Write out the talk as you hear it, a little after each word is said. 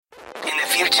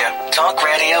future, talk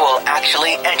radio will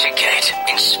actually educate,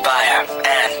 inspire,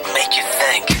 and make you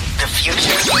think. The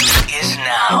future is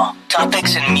now.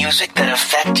 Topics and music that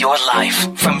affect your life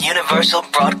from Universal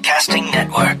Broadcasting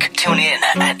Network. Tune in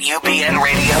at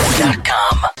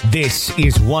ubnradio.com. This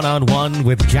is One-on-One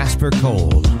with Jasper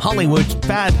Cole, Hollywood's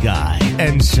bad guy,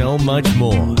 and so much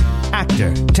more.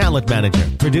 Actor, talent manager,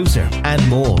 producer, and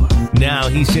more. Now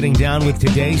he's sitting down with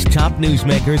today's top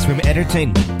newsmakers from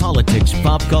entertainment, politics,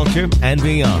 pop culture, and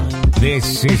beyond.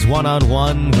 This is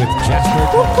One-on-One with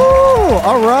Jasper Cole. Woo-hoo!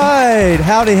 All right.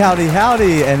 Howdy, howdy,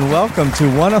 howdy, and welcome to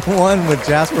One-on-One with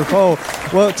Jasper Cole.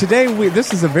 Well, today,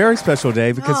 this is a very special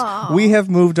day because we have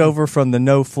moved over from the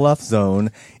no fluff zone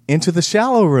into the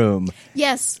shallow room.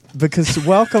 Yes. Because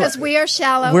welcome. Because we are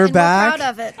shallow. We're and back. We're proud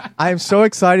of it. I am so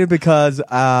excited because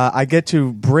I get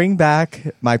to bring back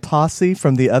my posse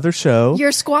from the other show.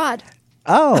 Your squad.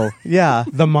 Oh, yeah.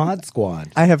 The Mod Squad.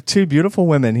 I have two beautiful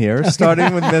women here,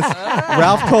 starting with Miss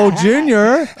Ralph Cole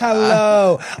Jr.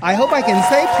 Hello. I hope I can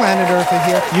say Planet Earth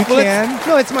here. You can.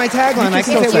 No, it's my tagline. I can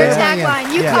still say say Your it.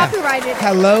 tagline. You copyrighted it.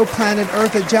 Hello, Planet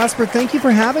Earth. Jasper, thank you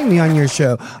for having me on your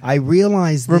show. I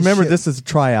realize this Remember, show- this is a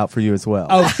tryout for you as well.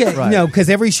 Okay, Right. no, because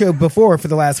every show before for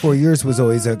the last 4 years was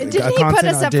always a Didn't he constant put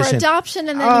us up audition. for adoption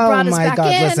and then he brought us back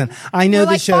God, in? listen. I know We're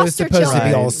the like show is foster supposed to be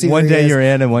children. all serious. One day you're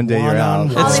in and one day you're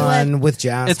out. One with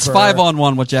Jasper. It's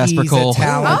 5-on-1 with Jasper He's Cole. a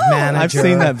talent manager. I've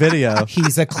seen that video.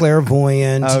 He's a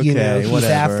clairvoyant. Okay, he's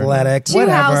whatever. athletic. Two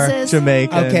whatever. houses.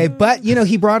 Jamaican. Okay, but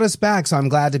he brought us back, so I'm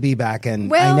glad to be back,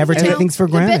 and I never take things for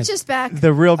The granted. bitch is back.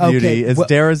 The real beauty is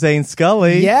Dara Zane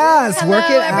Scully. Yes, Hello, work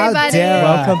it out, everybody. Dara.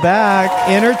 Welcome back.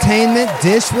 Entertainment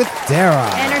Dish with Dara.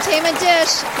 Entertainment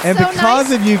dish. And so because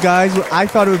nice. of you guys, I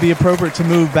thought it would be appropriate to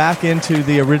move back into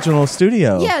the original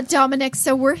studio. Yeah, Dominic,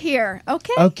 so we're here.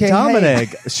 Okay. Okay,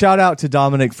 Dominic. Shout out to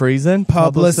Dominic Friesen,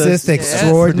 Publicist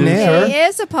extraordinaire. He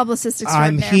is a publicist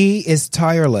extraordinaire. He is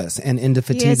tireless and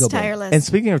indefatigable. He is tireless. And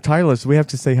speaking of tireless, we have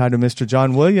to say hi to Mr.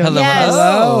 John Williams. Hello, Yes.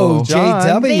 Hello, John.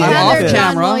 JW. The I'm other off John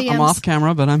camera. Williams. I'm off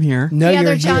camera, but I'm here. No, The you're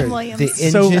other John here. Williams. The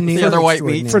So- engineer. The other white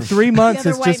meat. For 3 months, The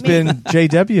other it's just white been meat.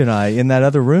 JW and I in that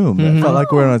other room. It felt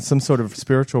like we were on some sort of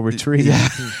spiritual retreat.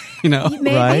 You know,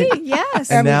 Maybe, Right?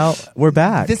 yes. And now we're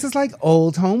back. This is like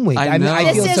old home week. I know. I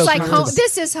This feel is so like comfortable.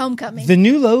 this is homecoming. The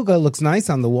new logo looks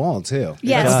nice on the wall too.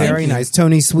 Yes. That's Thank very nice.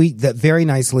 Tony Sweet, that very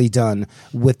nicely done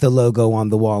with the logo on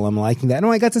the wall. I'm liking that.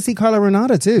 No, I got to see Carla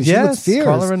Renata too. She looks yes, fierce.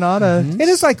 Carla Renata. It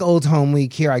is like old home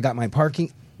week here. I got my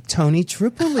parking. Tony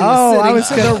Tripoli Oh, sitting I was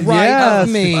to gonna- the right yes. of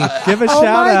me. Give a Oh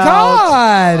shout my out.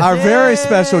 God. Our very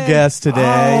special guest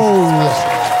today.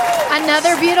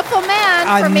 Another beautiful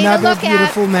man for me to Another look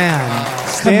beautiful man.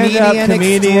 Stand-up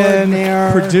comedian,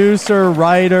 extraordinaire, producer,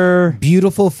 writer,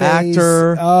 beautiful face.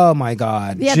 actor. Oh my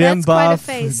God. Yeah, Jim that's quite a Buff,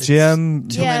 face. Jim,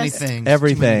 Too many Yes. things.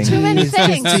 everything. Too many He's just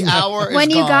things. The hour is When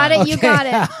you gone. got it, you got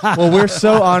it. Well, we're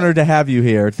so honored to have you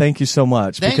here. Thank you so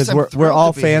much Thanks, because I'm we're thrilled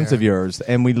all to be fans here. of yours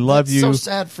and we love That's you. so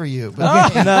sad for you.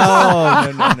 But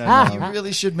No. you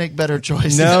really should make better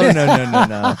choices. No.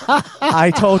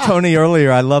 I told Tony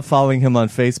earlier I love following him on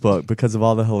Facebook because of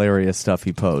all the hilarious stuff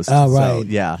he posts. Oh, So, right.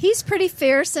 yeah. He's pretty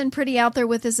fierce and pretty out there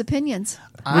with his opinions.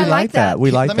 We I like that.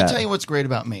 We like Let that. me tell you what's great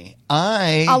about me.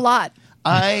 A lot.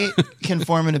 I can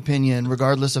form an opinion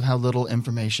regardless of how little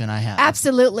information I have.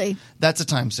 Absolutely. That's a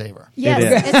time saver. Yes,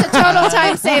 It is. it's a total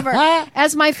time saver.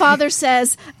 As my father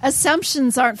says,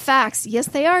 assumptions aren't facts. Yes,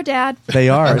 they are, Dad. They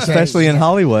are, especially in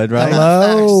Hollywood, right?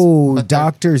 Hello, Facts, but they're-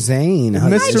 Dr. Zane.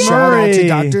 Mr. Shout Murray. out to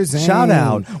Dr. Zane. Shout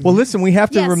out. Well, listen, we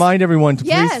have to Yes. remind everyone to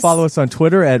please Yes. follow us on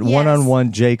Twitter at Yes.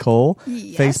 One-on-One J Cole,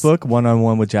 Yes. Facebook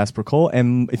One-on-One with Jasper Cole,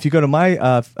 and if you go to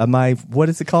my my what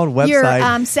is it called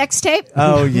website? Your sex tape.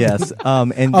 Oh yes,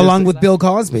 and Along just- with Bill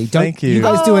Cosby. Thank you. You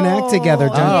guys do an act together.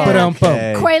 Don't yeah. put on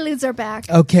Okay. Quaaludes are back.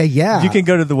 Okay, yeah. You can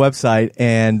go to the website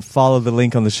and follow the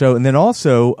link on the show. And then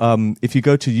also, if you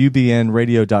go to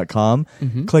ubnradio.com,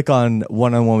 click on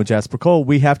One-on-One with Jasper Cole,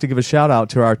 we have to give a shout out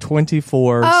to our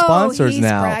 24 sponsors he's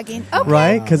now. bragging. Okay.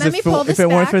 Right? Because Let me pull if this it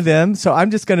weren't back. for them, so I'm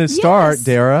just going to start, Yes.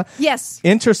 Dara. Yes.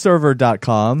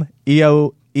 Interserver.com,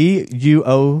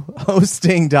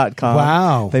 EUOhosting.com.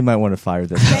 Wow. They might want to fire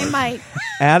this. They might.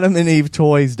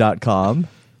 AdamandEveToys.com.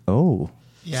 Oh.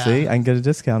 Yeah. See, I can get a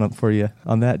discount up for you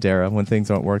on that, Dara, when things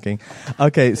aren't working.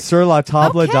 Okay,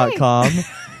 surlatable.com,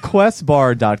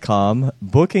 questbar.com,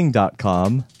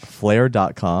 booking.com,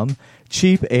 flare.com,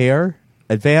 cheap air,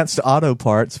 advanced auto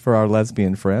parts for our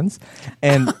lesbian friends,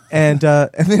 and then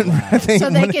I think So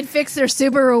they can fix their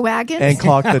Subaru wagons. and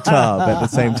caulk the tub at the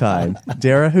same time.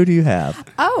 Dara, who do you have?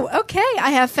 Oh, okay. I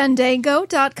have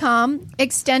Fandango.com,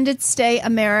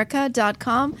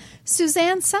 ExtendedStayAmerica.com,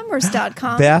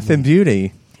 SuzanneSummers.com. Bath and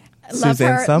Beauty. Love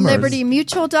Suzanne her. Summers.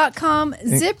 LibertyMutual.com,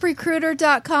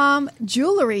 ZipRecruiter.com,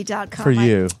 Jewelry.com. For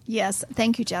you. Yes.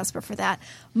 Thank you, Jasper, for that.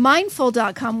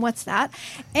 Mindful.com. What's that?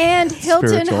 And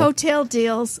Spiritual.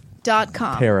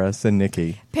 HiltonHotelDeals.com. Paris and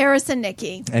Nikki. Paris and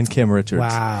Nikki. And Kim Richards.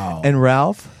 Wow. And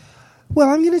Ralph, Well,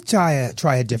 I'm going to try a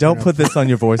different. don't put this on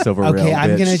your voiceover Okay, reel, I'm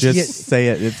bitch. gonna Just get- say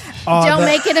it. It's, Don't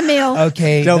make it a meal.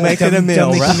 Okay. Don't make it a meal,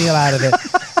 Don't make right? a meal out of it.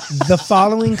 The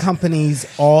following companies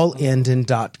all end in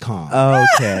 .com.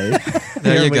 okay.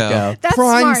 There Here you we go. That's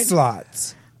Prime smart.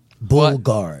 Slots,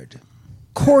 Bullguard,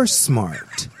 Course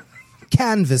Smart,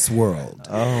 Canvas World,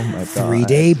 Oh my god.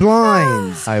 3-Day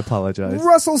Blinds, I apologize.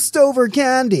 Russell Stover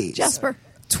Candies, Jasper.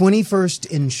 21st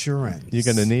Insurance. You're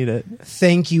gonna need it.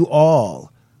 Thank you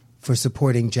all for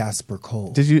supporting Jasper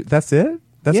Cole. Did you? That's it.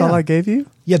 That's Yeah. all I gave you.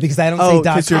 Yeah, because I don't Oh, say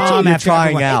because .com you're after trying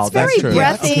everyone. out. It's very That's true. breathy.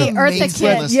 That's an Eartha amazing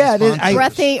Kitt. list Yeah, of it is. sponsors.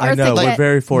 Breathy. I know. Eartha We're Kitt.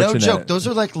 very fortunate. No joke. Those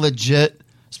are like legit.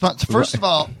 First of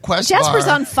all, Quest Jasper's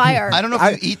bar. on fire. I don't know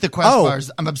if you eat the Quest Oh. bars.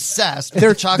 I'm obsessed. with They're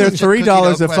the chocolate chip $3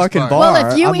 cookie a dough fucking Quest bar.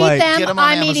 Well, if you I'm eat like, get them, 'em on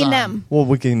I'm eating Amazon. them. Well,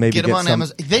 we can maybe Get them get on some.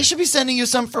 Amazon. They should be sending you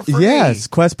some for free. Yes,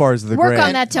 Quest bars are the Work great.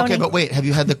 on that, Tony. Okay, but wait. Have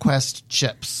you had the Quest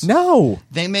chips? No.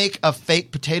 They make a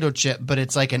fake potato chip, but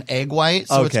it's like an egg white,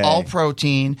 so Okay. it's all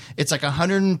protein. It's like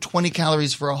 120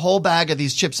 calories for a whole bag of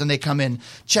these chips, and they come in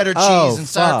cheddar cheese Oh, and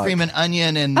sour fuck. cream and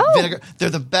onion and Oh. vinegar. They're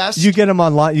the best. You get them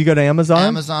online. You go to Amazon.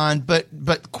 Amazon, but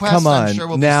Quest, Come I'm on. sure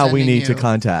will be Now we sending need you, to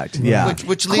contact. Yeah.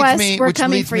 which leads Quest, me, we're which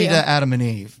coming leads for me you. to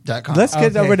AdamandEve.com. Let's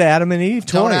get Okay. over to Adam and Eve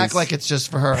Don't toys. act like it's just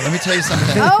for her. Let me tell you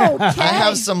something. Okay. I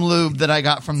have some lube that I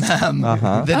got from them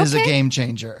that is a Okay. game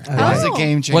changer. It is a Oh.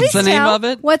 game changer. What's the name of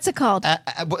it? What's it called?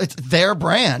 Well, it's their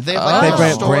brand. They have like They a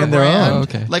brand- store brand their brand. own.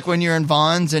 Okay. Like when you're in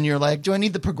Vaughn's and you're like, do I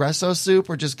need the Progresso soup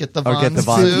or just get the Or Vaughn's get the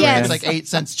Vaughn's soup? brand. It's like 8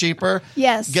 cents cheaper.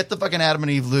 Yes. Get the fucking Adam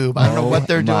and Eve lube. I don't know what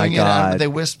they're my doing it out God. of. They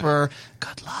whisper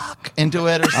good luck into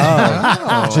it or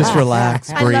something. Just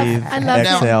relax, I love- breathe, I love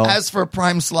Now, exhale. as for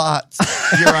Prime Slots,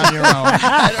 you're on your own.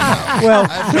 I don't know. Well-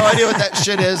 I have no idea what that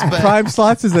shit is, but Prime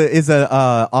Slots is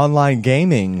a online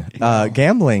gaming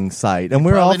gambling site, and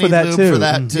we're all probably for that, need too. lube for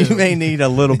that, too. You may need a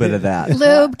little bit of that.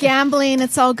 Lube, gambling,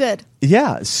 it's all good.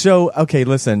 Yeah. So okay,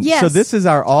 listen. Yes. So this is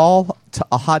our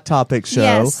a hot topic show.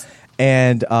 Yes.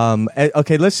 And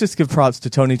okay, let's just give props to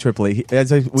Tony Tripoli.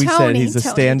 As we said, Tony, he's a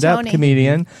Tony, stand-up Tony.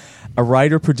 comedian, a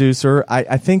writer, producer.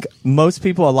 I think a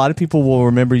lot of people will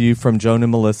remember you from Joan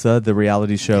and Melissa, the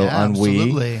reality show Yeah, on Wii.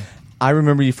 absolutely. I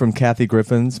remember you from Kathy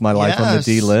Griffin's My Life on the Yes,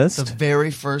 D List. the very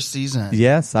first season.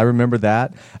 Yes, I remember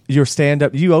that. Your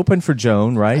stand-up. You opened for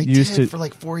Joan, right? I You used did to. for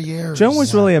like 4 years. Joan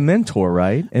was really a mentor,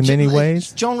 right? In many Like,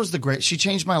 ways. Joan was the great. She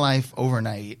changed my life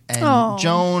overnight. And Aw.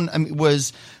 Joan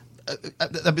was.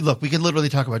 Look, we could literally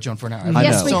talk about Joan for an hour. I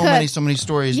Yes, know. we so could. so many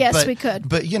stories. Yes, but, we could.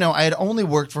 But I had only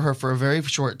worked for her for a very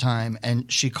short time, and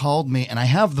she called me, and I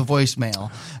have the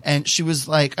voicemail, and she was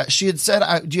like, she had said,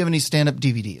 "Do you have any stand-up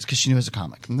DVDs?" Because she knew I was a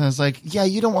comic, and I was like, "Yeah,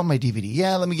 you don't want my DVD?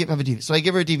 Yeah, let me have a DVD." So I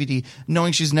give her a DVD,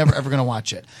 knowing she's never ever going to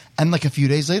watch it. And like a few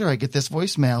days later, I get this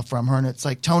voicemail from her, and it's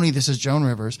like, "Tony, this is Joan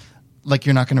Rivers." Like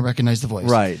you're not going to recognize the voice.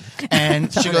 Right.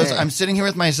 And she goes, I'm sitting here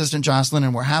with my assistant Jocelyn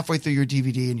and we're halfway through your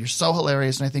DVD and you're so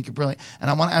hilarious and I think you're brilliant. And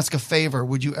I want to ask a favor.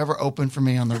 Would you ever open for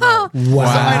me on the road? Wow. So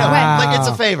I know. Like it's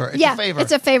a favor. It's yeah, a favor.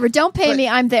 it's a favor. Don't pay But- me.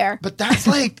 I'm there. But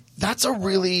that's a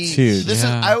really huge.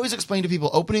 I always explain to people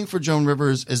opening for Joan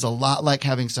Rivers is a lot like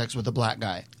having sex with a black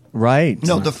guy. Right.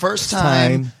 No, the first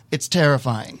time it's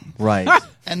terrifying. Right.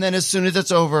 And then as soon as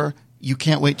it's over, you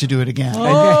can't wait to do it again.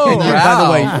 And by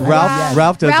the way,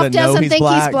 Ralph doesn't Ralph know doesn't he's think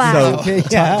black, he's black. so Okay,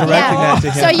 yeah. directing that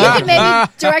to him. So you can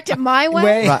maybe direct it my way.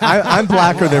 Wait. Right, I'm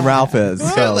blacker than Ralph is.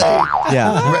 So Really?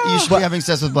 yeah. You should be having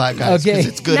sex with black guys. 'cause Okay.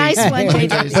 it's good. Nice one,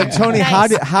 JJ. But Tony,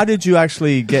 Nice. how did you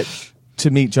actually get to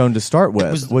meet Joan to start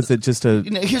with? Was it just a?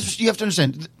 Here's you have to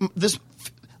understand this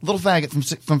little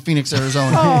faggot from Phoenix,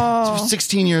 Arizona.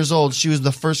 16 years old. She was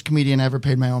the first comedian I ever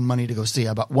paid my own money to go see.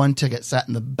 I bought one ticket, sat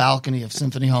in the balcony of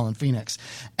Symphony Hall in Phoenix,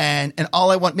 and all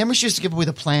I want. Remember, she used to give away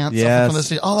the plants. Yes. From the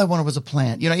stage. All I wanted was a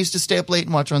plant. I used to stay up late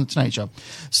and watch her on the Tonight Show.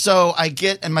 So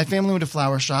and my family went to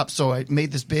flower shops. So I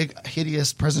made this big,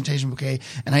 hideous presentation bouquet,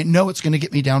 and I know it's going to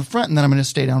get me down front, and then I'm going to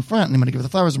stay down front, and I'm going to give her the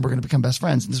flowers, and we're going to become best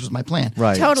friends. And this was my plan.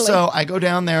 Right. Totally. So I go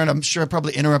down there, and I'm sure I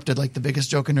probably interrupted like the biggest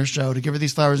joke in her show to give her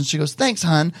these flowers, and she goes, "Thanks,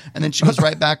 hon," and then she goes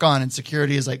right back on, and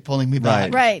security is like pulling me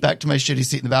back, Right. back to my shitty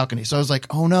seat in the balcony. So I was like,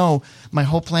 "Oh no, my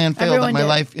whole plan failed. Everyone my did.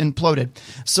 life imploded."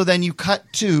 So then you cut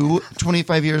to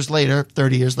 25 years later,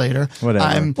 30 years later. Whatever.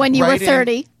 I'm When you were writing-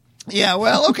 30. Yeah,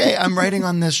 well, okay. I'm writing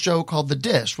on this show called The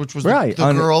Dish, which was Right.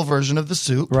 the girl version of The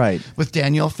Soup. Right. With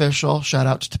Danielle Fishel. Shout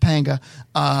out to Topanga.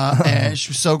 And she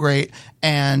was so great.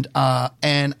 And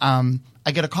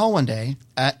I get a call one day.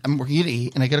 I'm working at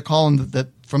E, and I get a call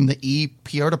from the E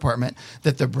PR department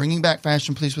that they're bringing back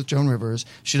Fashion Police with Joan Rivers.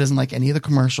 She doesn't like any of the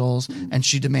commercials, and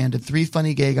she demanded 3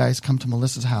 funny gay guys come to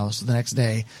Melissa's house the next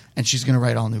day, and she's going to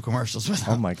write all new commercials with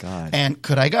them. Oh, my God. And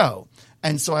could I go?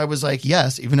 And so I was like,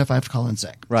 yes, even if I have to call in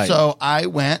sick. Right. So I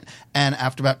went, and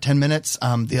after about 10 minutes,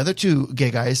 the other 2 gay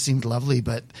guys seemed lovely,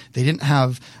 but they didn't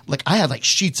have, like, I had, like,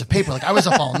 sheets of paper. Like, I was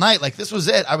up all night. Like, this was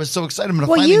it. I was so excited. I'm going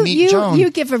to finally meet Joan.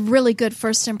 You give a really good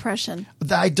first impression.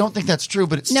 I don't think that's true,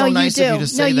 but it's No, so you nice do. of you to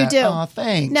say No, you that. do. Oh,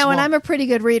 thanks. No, and Well, I'm a pretty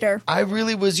good reader. I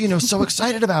really was, so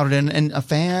excited about it and a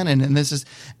fan and this is,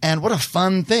 and what a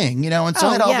fun thing, and so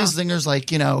I had all these zingers like,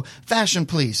 Fashion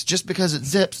Police, just because it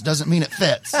zips doesn't mean it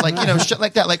fits. Like, shit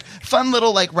like that, like fun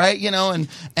little, like, right,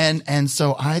 and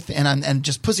so and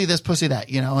just pussy this, pussy that,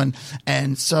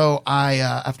 and so I,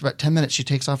 after about 10 minutes, she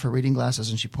takes off her reading glasses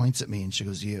and she points at me and she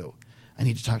goes, I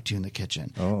need to talk to you in the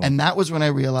kitchen. Oh. And that was when I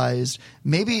realized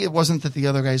maybe it wasn't that the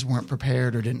other guys weren't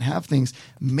prepared or didn't have things.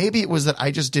 Maybe it was that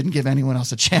I just didn't give anyone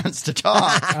else a chance to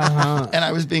talk. And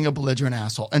I was being a belligerent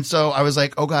asshole. And so I was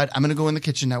like, oh, God, I'm going to go in the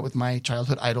kitchen now with my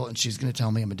childhood idol and she's going to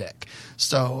tell me I'm a dick.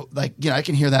 So, like, I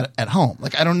can hear that at home.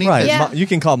 Like, I don't need Right. this. Yeah. You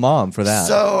can call Mom for that.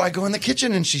 So I go in the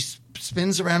kitchen and she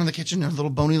spins around in the kitchen. Her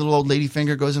little bony little old lady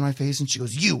finger goes in my face and she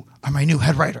goes, "You are my new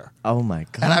head writer." Oh, my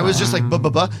God. And I was just like,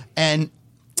 buh. And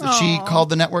she called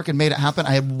the network and made it happen.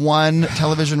 I had 1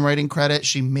 television writing credit.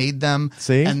 She made them.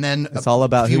 See? And then It's all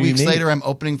about a few who you weeks meet. later, I'm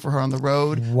opening for her on the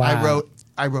road. Wow.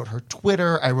 I wrote her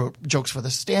Twitter. I wrote jokes for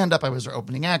the stand-up. I was her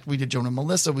opening act. We did Joan and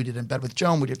Melissa. We did In Bed with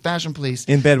Joan. We did Fashion Police.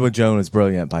 In Bed with Joan is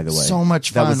brilliant, by the way. So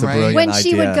much That fun, was a right? brilliant When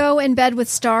she idea. would go in bed with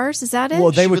stars, is that it? Well,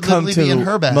 they She would would come literally be to in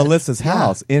her bed. Melissa's Yeah.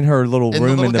 house in her little In the room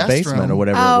little in the guest basement room. or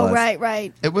whatever it oh, was.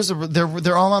 right. It was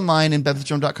they're all online in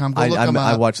bedwithjoan.com. Go look them up.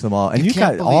 I watched them all, and you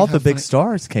can't got believe all how the big funny-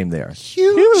 stars came there.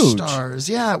 Huge stars.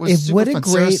 Yeah, it was super what a fun.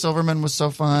 Sarah great- Silverman was so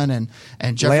fun,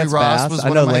 and Jeffrey Lance Ross Bass. was I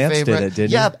one know of my Lance did favorite. it,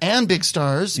 didn't yeah, he? and big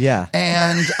stars. Yeah.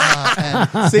 and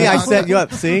See, I set you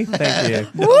up. See,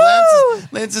 thank you.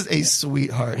 Lance is a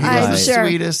sweetheart. He I'm is the sure.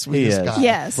 sweetest He is. guy.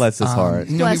 Yes. Bless his heart.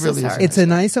 No, Bless he really his is. heart. It's a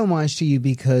nice homage to you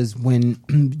because when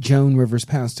Joan Rivers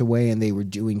passed away and they were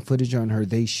doing footage on her,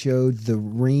 they showed the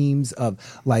reams of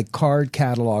like card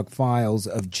catalog files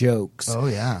of jokes Oh,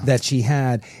 yeah. that she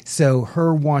had. So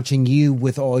her watching you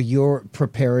with all your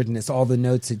preparedness, all the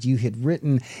notes that you had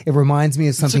written, it reminds me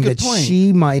of something good that point.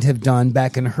 she might have done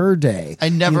back in her day. I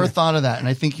never thought of that, and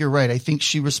I think you're right. I think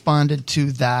she responded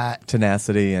to that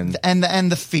Tenacity and and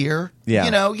the fear.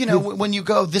 Yeah. When you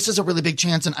go, this is a really big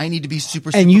chance, and I need to be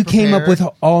super. And you came up prepared.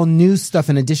 with all new stuff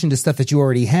in addition to stuff that you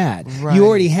already had. Right. You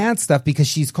already had stuff because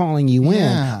she's calling you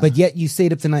Yeah. in, but yet you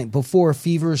stayed up the night before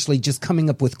feverishly just coming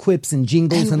up with quips and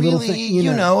jingles and really, little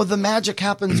things. the magic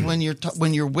happens when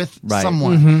you're with Right.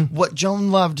 someone. Mm-hmm. What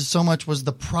Joan loved so much was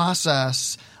the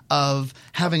process of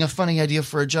having a funny idea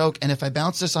for a joke, and if I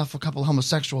bounce this off a couple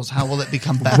homosexuals, how will it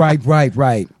become better? Right.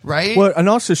 Right? well, and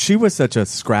also she was such a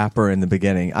scrapper in the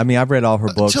beginning. I mean, I've read all her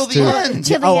books till the too. end.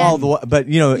 Till the all end. the but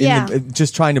Yeah.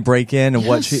 just trying to break in and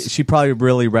what Yes. she probably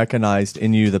really recognized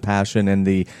in you the passion and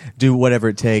the do whatever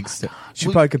it takes. She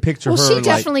probably could picture Well, her she like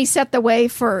definitely set the way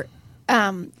for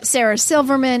Sarah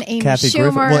Silverman, Amy Kathy Schumer.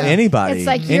 Griffin. Well, anybody. It's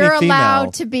like Any you're female.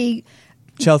 allowed to be.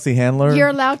 Chelsea Handler. You're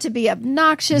allowed to be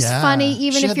obnoxious, Yeah. funny,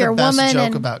 even She if had you're a the best woman. joke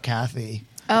And about Kathy.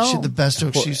 Oh. She had the best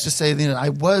joke. She used to say,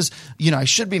 I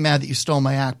should be mad that you stole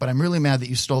my act, but I'm really mad that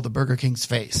you stole the Burger King's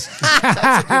face.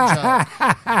 That's a good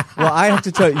joke. Well, I have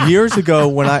to tell you, years ago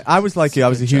when I was like you, I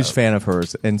was a huge fan of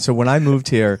hers, and so when I moved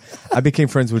here, I became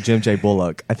friends with Jim J.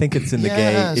 Bullock. I think it's in the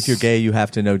gay. Yes. If you're gay, you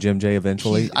have to know Jim J.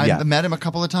 eventually. I met him a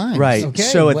couple of times. Right. Okay,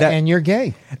 So at that, and you're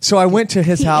gay. so I went to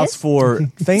his He house is? for it's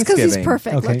because Thanksgiving. he's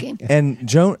perfect Okay. looking. And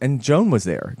Joan was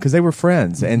there because they were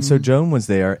friends, and so Joan was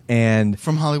there, and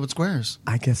From Hollywood Squares.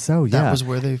 I guess so. Yeah, That was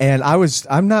where they- And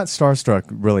I'm not starstruck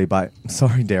really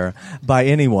sorry, Dara, by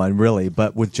anyone really,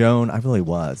 but with Joan, I really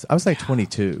was. I was like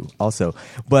 22 also,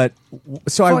 but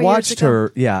so I 4 years watched ago.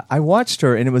 her. Yeah, I watched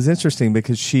her, and it was interesting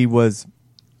because she was,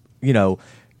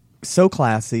 so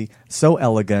classy, so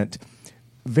elegant.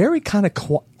 Very kind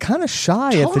of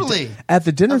shy Totally. at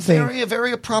the dinner thing. A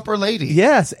very proper lady.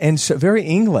 Yes, and so very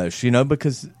English,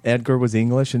 because Edgar was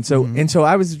English, and so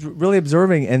I was really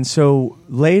observing, and so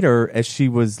later as she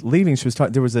was leaving, she was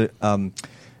talking. There was a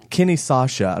Kenny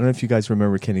Sasha. I don't know if you guys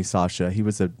remember Kenny Sasha. He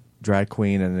was a drag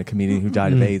queen and a comedian who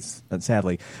died of AIDS,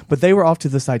 sadly. But they were off to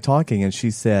the side talking, and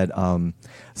she said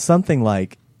something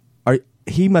like,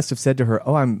 he must have said to her,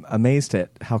 "Oh, I'm amazed at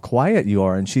how quiet you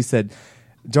are," and she said,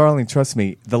 darling, trust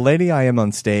me, the lady I am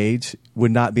on stage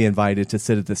would not be invited to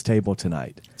sit at this table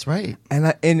tonight. That's right. And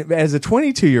as a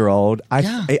 22-year-old,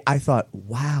 Yeah. I thought,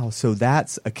 wow, so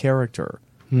that's a character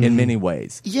in many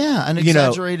ways. Yeah, an You know,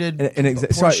 exaggerated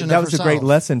so portion that of was a great herself.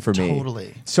 lesson for me.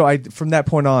 Totally. So from that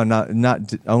point on,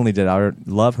 not only did I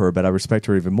love her, but I respect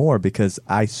her even more because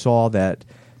I saw that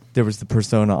there was the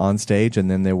persona on stage,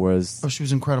 and then there was. Oh, she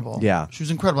was incredible. Yeah. She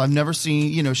was incredible. I've never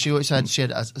seen. She always had. She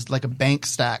had like a bank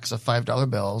stacks of $5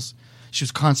 bills. She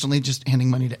was constantly just handing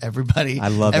money to everybody. I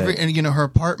love it. And her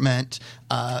apartment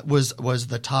was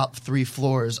the top 3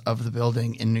 floors of the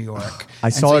building in New York. I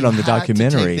And saw so it on you the had to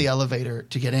documentary. take the elevator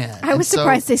to get in. I was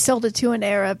surprised they sold it to an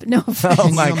Arab. No offense.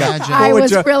 Oh my you God! imagine? I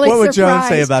was really what would surprised.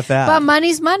 Joan say about that? But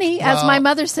money's money, as Well, my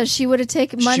mother says. She would have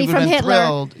taken money She would have from been Hitler.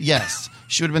 Thrilled. Yes.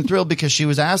 She would have been thrilled because she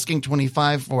was asking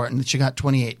 25 for it, and she got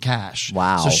 28 cash.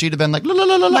 Wow. So she'd have been like, la, la,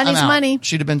 la, la, Money's I'm out. money.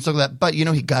 She'd have been so glad. But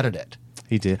he gutted it.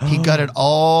 He did. He gutted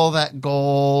all that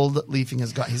gold leafing.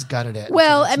 He's gutted it.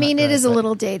 Well, It's I mean, not it good, is a but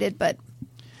little dated, but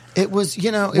It was,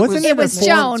 it Wasn't it was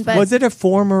Joan, but was it a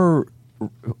former?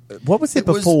 What was it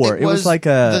before? It was like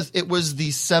a. It was the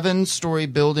 7-story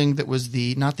building that was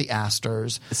not the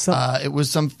Astors. It was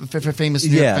some famous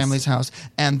New York Yes. family's house,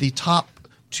 and the top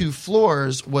 2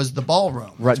 floors was the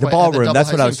ballroom. Right, the That's why it had ballroom. double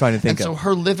That's what I high was trying to think and of. So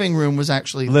her living room was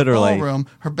actually Literally. the ballroom.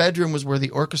 Her bedroom was where the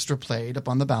orchestra played up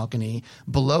on the balcony.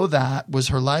 Below that was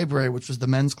her library, which was the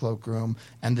men's cloakroom,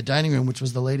 and the dining room, which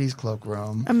was the ladies'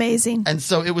 cloakroom. amazing. And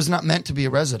so it was not meant to be a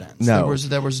residence. No.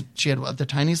 There was she had the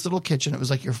tiniest little kitchen. It was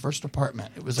like your first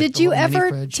apartment. It was like Did the you little mini ever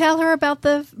fridge. tell her about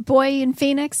the boy in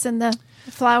Phoenix and the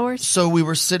flowers? So we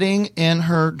were sitting in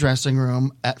her dressing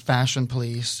room at Fashion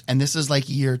Police, and this is like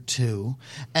year 2.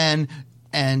 And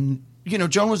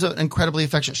Joan was incredibly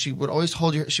affectionate. She would always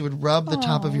she would rub the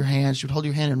top of your hand. She would hold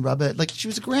your hand and rub it. Like she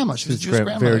was a grandma. She was a Jewish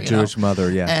grandmother. Very Jewish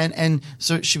mother, yeah. And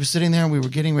so she was sitting there, and we were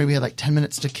getting ready. We had like 10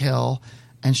 minutes to kill.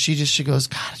 And she goes,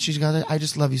 God, I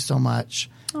just love you so much.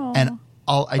 And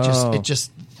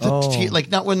like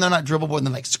not when they're not dribble, but when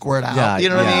they like squirt out. Yeah, you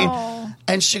know what I yeah. mean?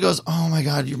 And she goes, oh my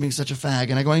God, you're being such a fag.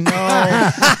 And I go, I know.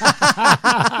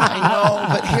 I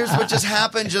know. But here's what just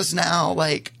happened just now.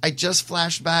 Like I just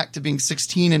flashed back to being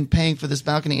 16 and paying for this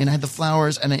balcony, and I had the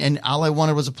flowers, and all I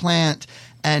wanted was a plant.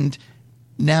 And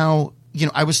now,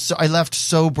 I left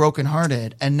so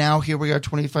brokenhearted, and now here we are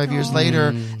 25 years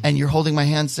later, and you're holding my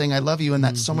hand saying I love you, and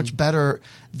that's so much better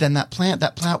than that plant.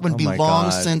 That plant would be my long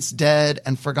God. since dead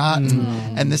and forgotten,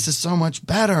 and this is so much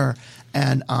better.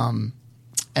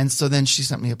 And so then she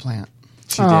sent me a plant.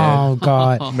 She did. Oh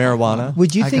God! Marijuana.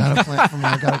 Would you I think? got a plant from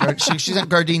her. She sent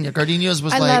gardenia. Gardenias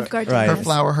was I like love gardenias. her Right.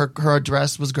 flower. Her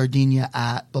address was gardenia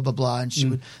at blah blah blah, and she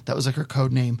would that was like her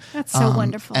code name. That's so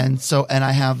wonderful. And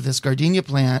I have this gardenia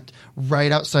plant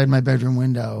right outside my bedroom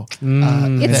window. It's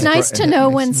that- nice to know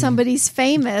when somebody's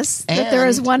famous that they're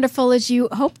as And- wonderful as you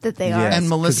hope that they are. Yes. And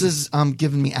Melissa's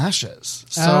given me ashes,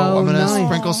 so Oh, I'm going to nice.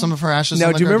 sprinkle some of her ashes. Now,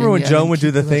 on the do you remember when gardenia Joan and would do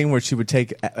keep the it- thing where she would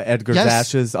take Edgar's Yes.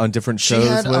 ashes on different She shows?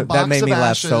 had a box That made of me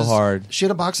laugh so ashes. hard. She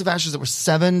had a box of ashes that were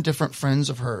 7 different friends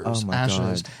of hers Oh, my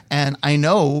ashes, God. and I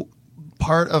know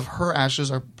part of her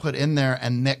ashes are put in there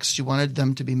and mixed. She wanted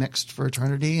them to be mixed for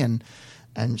eternity, and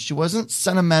she wasn't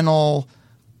sentimental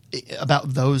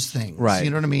about those things. Right. You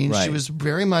know what I mean? Right. She was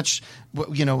very much, the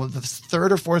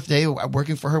 3rd or 4th day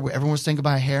working for her, everyone was saying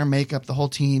goodbye, hair, makeup, the whole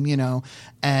team, and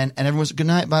everyone was, good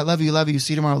night, bye, love you,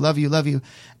 see you tomorrow, love you.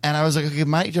 And I was like, okay, good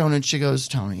night, Joan. And she goes,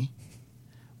 Tony,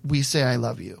 we say I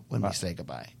love you when we say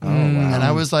goodbye. Oh, wow. And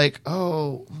I was like,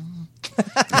 oh. Yeah,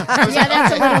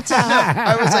 that's a little tough.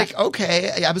 I was like,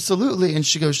 okay, absolutely. And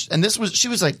she goes, and she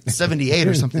was like 78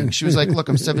 or something. She was like, look,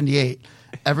 I'm 78.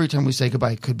 Every time we say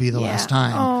goodbye could be the Yeah. last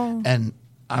time. Oh. And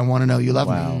I want to know you love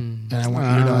me. And I want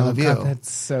you to know I love you. God,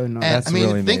 that's so nice. And That's I mean,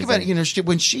 really think about amazing. it.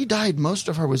 When she died, most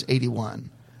of her was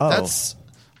 81. Oh. That's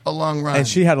a long run. And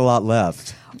she had a lot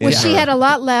left. in Well, she her. had a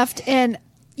lot left, and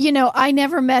I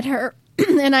never met her,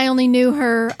 and I only knew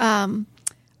her,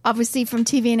 obviously from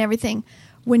TV and everything.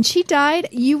 When she died,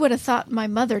 you would have thought my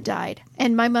mother died,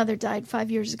 and my mother died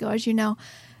 5 years ago, as you know.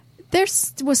 There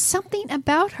was something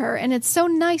about her, and it's so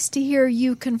nice to hear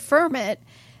you confirm it,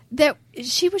 that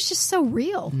she was just so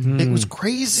real. It was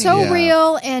crazy. So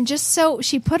real, and just so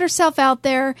she put herself out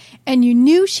there, and you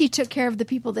knew she took care of the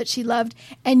people that she loved,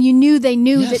 and you knew they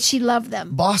knew Yes. that she loved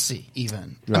them. Bossy,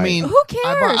 even. I Right. mean, Who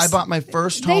cares? I bought my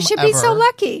first They home should be so ever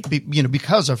lucky.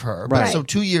 because of her. Right. So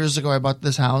 2 years ago, I bought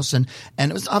this house, and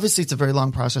it was obviously it's a very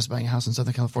long process buying a house in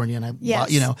Southern California, and I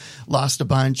Yes. lost a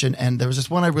bunch, and there was this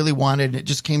one I really wanted, and it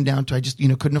just came down to I just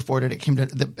couldn't afford it. It came to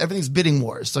everything's bidding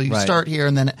wars, so you Right. start here,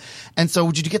 and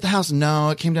so did you get the house?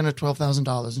 no, it came down to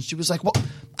 $12,000. And she was like, well,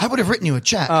 I would have written you a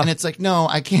check. And it's like, no,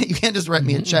 I can't. You can't just write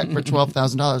me a check for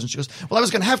 $12,000. And she goes, well, I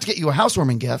was going to have to get you a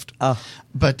housewarming gift.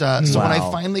 But so when I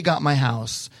finally got my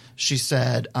house, she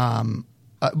said, you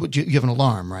have an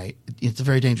alarm, right? It's a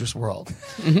very dangerous world.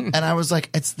 And I was like,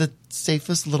 it's the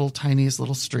safest little, tiniest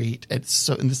little street. It's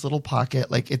so in this little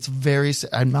pocket. Like, it's very,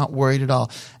 I'm not worried at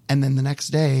all. And then the next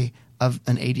day, an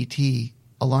ADT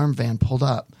alarm van pulled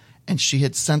up, and she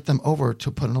had sent them over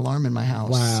to put an alarm in my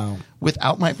house. Wow.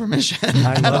 Without my permission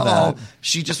I at love all. that.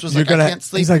 She just was like, I can't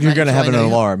sleep. He's like, you're going to have an until I know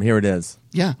you." alarm. Here it is.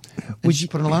 Yeah. Would you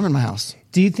put an alarm in my house?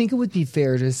 Do you think it would be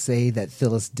fair to say that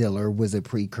Phyllis Diller was a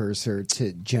precursor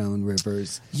to Joan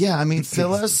Rivers? Yeah, I mean,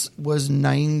 Phyllis was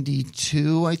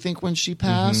 92, I think, when she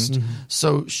passed.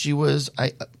 So she was,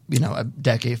 a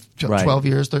decade, 12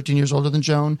 years, 13 years older than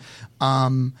Joan.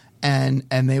 And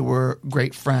they were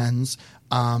great friends.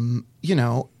 They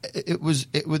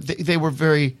were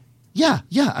very,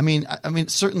 I mean,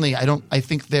 certainly I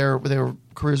think their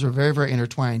careers were very, very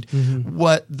intertwined.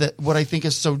 What I think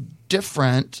is so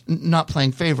different, not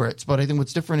playing favorites, but I think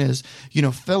what's different is,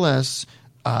 Phyllis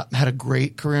had a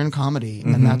great career in comedy,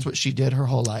 and that's what she did her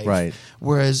whole life. Right.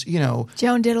 Whereas,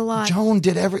 Joan did a lot. Joan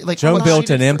did Joan built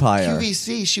an empire.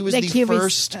 QVC, she was The the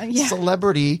first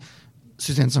celebrity.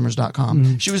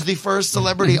 SuzanneSummers.com. She was the first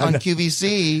celebrity on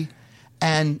QVC.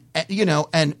 And at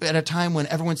a time when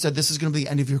everyone said this is going to be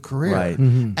the end of your career, right.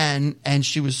 And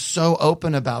she was so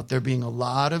open about there being a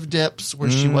lot of dips where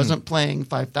she wasn't playing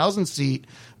 5,000 seat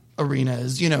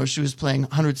arenas. She was playing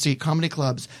 100-seat comedy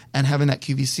clubs and having that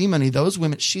QVC money. Those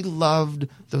women, she loved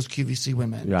those QVC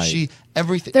women. Right.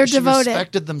 They're she devoted.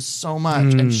 respected them so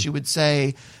much, and she would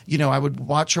say, I would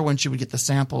watch her when she would get the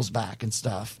samples back and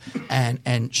stuff,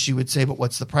 and she would say, but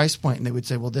what's the price point? And they would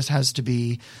say, well, this has to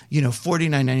be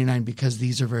 $49.99 because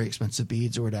these are very expensive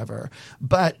beads or whatever.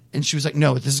 And she was like,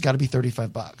 no, this has got to be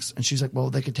 $35. And she's like, well,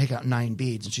 they could take out 9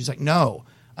 beads. And she's like, no,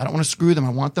 I don't want to screw them. I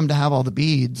want them to have all the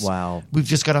beads. Wow. We've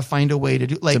just got to find a way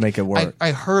to make it work.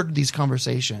 I heard these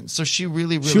conversations. So she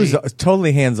really She was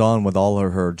totally hands-on with all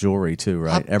of her jewelry too,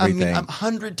 right? Everything.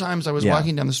 100 times I was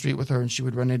walking down the street with her, and she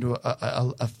would run into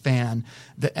a fan,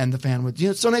 and the fan would,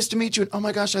 it's so nice to meet you. And, oh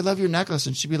my gosh, I love your necklace.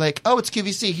 And she'd be like, oh, it's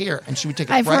QVC here. And she would take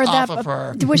it off of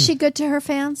her. Was she good to her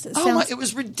fans? It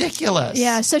was ridiculous.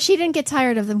 Yeah, so she didn't get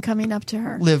tired of them coming up to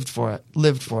her. Lived for it.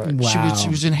 Wow. She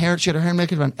was in hair. She had her hair and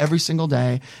makeup on every single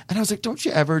day. And I was like, don't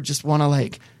you ever just want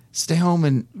to stay home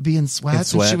and be in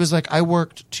sweats? And she was like, I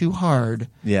worked too hard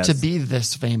to be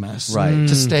this famous, right?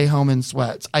 To stay home in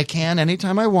sweats. I can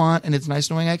anytime I want, and it's nice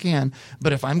knowing I can.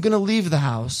 But if I'm going to leave the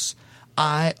house,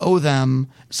 I owe them.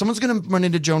 Someone's going to run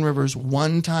into Joan Rivers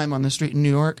one time on the street in New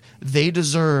York. They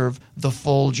deserve the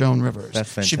full Joan Rivers.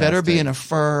 That's fantastic. She better be in a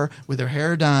fur with her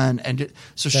hair done, and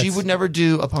she would never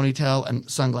do a ponytail and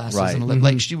sunglasses and a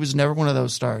lip. She was never one of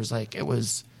those stars. It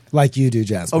was. Like you do,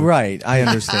 Jasper. Oh, right. I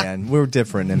understand. We're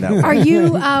different in that way. Are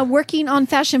you working on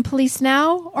Fashion Police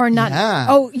now or not? Yeah.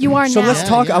 Oh, you are now. So let's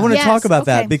talk. I want to talk about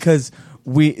okay. that because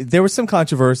there was some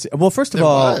controversy. Well, first of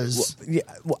all,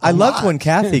 I loved when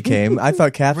Kathy came. I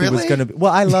thought Kathy was going to be.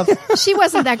 Well, I love. She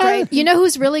wasn't that great. You know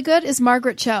who's really good is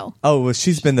Margaret Cho. Oh, well,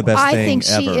 she's been the best I thing think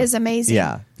she ever. is amazing.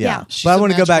 Yeah. She's But I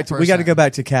want to go back magical to. We got to person. go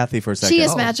back to Kathy for a second. She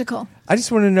is magical. I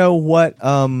just want to know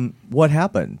what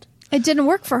happened. It didn't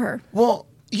work for her. Well,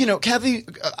 Kathy.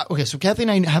 So Kathy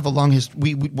and I have a long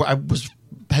history.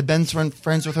 Had been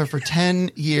friends with her for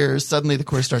 10 years. Suddenly, the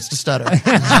career starts to stutter. Kathy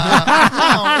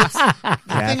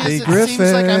It Griffin.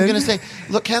 seems like I'm going to say,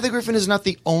 look, Kathy Griffin is not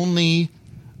the only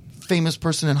famous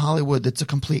person in Hollywood that's a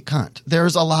complete cunt.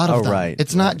 There's a lot of them. Right.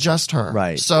 It's not just her.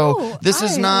 Right. So this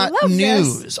is not love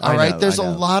news. this. All right. There's I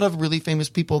a know. lot of really famous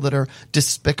people that are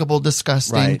despicable,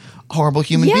 disgusting, Right. horrible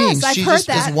human Yes, beings. I've She heard just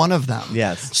that. is one of them.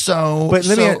 Yes. So, But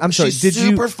let me. I'm sorry. She's Did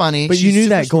you? super funny. But you She's knew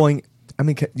super that going. I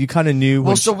mean, you kind of knew. Well,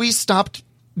 when so we stopped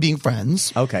being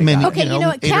friends. Okay, Many, got it. Okay, you know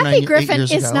what? 8 or 9 Kathy 8 Griffin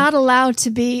years is ago. not allowed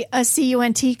to be a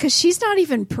CUNT because she's not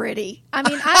even pretty. I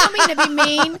mean, I don't mean to be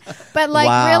mean, but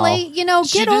Wow. really,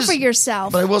 She get does- over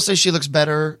yourself. But I will say she looks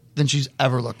better than she's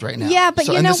ever looked right now. Yeah, but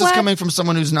you and know this what? is coming from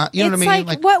someone who's not. You know it's what I mean?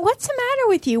 like, what's the matter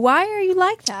with you? Why are you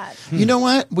like that? You know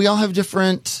what? We all have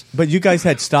different. But you guys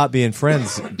had stopped being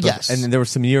friends. Yes. And there were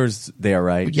some years there,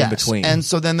 right? Yes. In between. And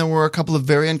so then there were a couple of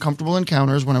very uncomfortable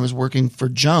encounters when I was working for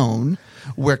Joan.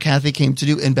 where Kathy came to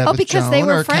do In Bed with because Joan, they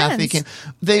were or Kathy friends.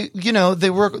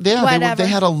 they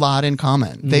had a lot in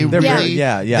common. They They're really,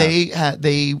 very-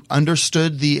 they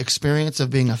understood the experience of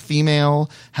being a female,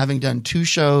 having done 2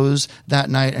 shows that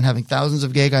night and having thousands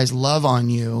of gay guys love on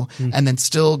you, and then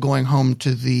still going home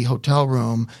to the hotel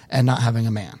room and not having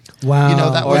a man. Wow. You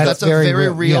know, that's a very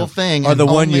real yeah. thing. Or and the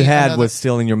one only you had another- was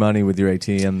stealing your money with your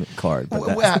ATM card.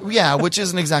 But yeah, which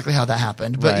isn't exactly how that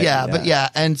happened, but Right, yeah.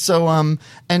 and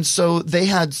so they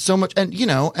had so much, and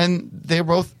and they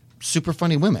were both super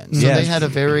funny women, so Yes. they had a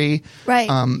very Right.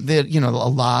 they had, a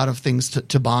lot of things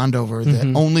to bond over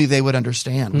that only they would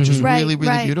understand, which is Right, really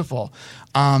right. beautiful.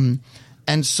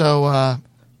 So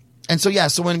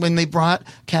when they brought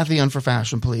Kathy on for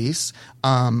Fashion Police,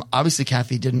 obviously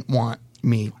Kathy didn't want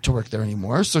me to work there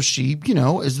anymore. So she,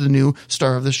 is the new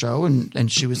star of the show.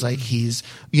 And she was like, he's,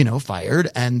 fired.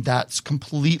 And that's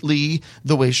completely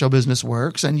the way show business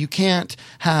works. And you can't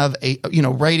have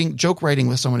joke writing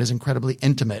with someone is incredibly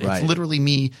intimate. Right. It's literally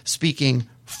me speaking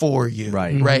for you.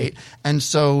 Right. Right. And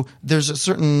so there's a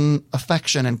certain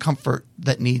affection and comfort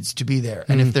that needs to be there.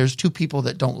 And if there's 2 people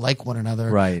that don't like one another,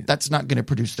 Right. that's not going to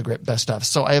produce the best stuff.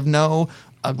 So I have no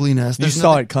ugliness. you There's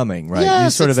saw nothing- it coming, right? Yes, you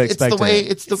sort of expected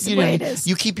it's the way it is.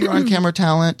 you keep your on-camera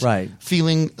talent Right.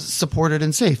 feeling supported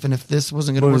and safe. And if this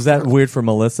wasn't going to But work, was that weird for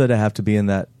Melissa to have to be in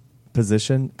that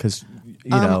position? Because,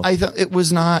 I thought it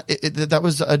was not. That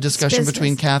was a discussion business.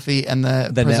 between Kathy and the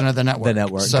president of the network. The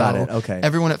network. So Got it. Okay.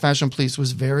 Everyone at Fashion Police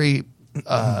was very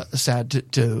sad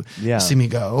to Yeah. see me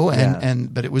go,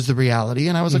 but it was the reality,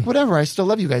 and I was like, whatever. I still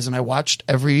love you guys, and I watched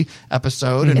every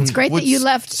episode. And It's great would that you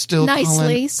left still call in-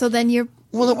 nicely, so then you're.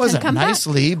 Well, it wasn't come back.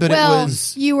 nicely, but well, it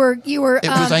was. You were. It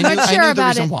was. I knew mature the about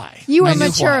reason it. why. You I were knew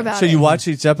mature why. about so it. you watched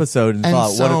each episode and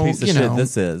thought, what a so, piece of shit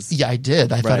this is. Yeah, I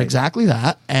did. I thought Right. exactly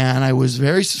that. And I was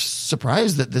very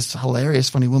surprised that this hilarious,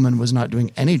 funny woman was not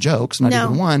doing any jokes, not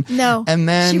even one. No. And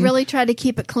then she really tried to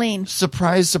keep it clean,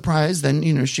 surprise,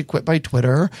 then, she quit by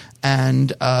Twitter.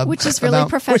 And which is really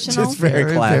professional. Which is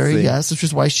very classy. very, yes, which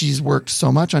is why she's worked so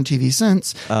much on TV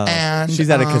since. And She's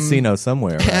at a casino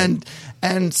somewhere, right?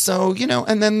 And so,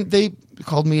 and then they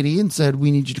called me at E and said,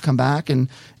 we need you to come back. And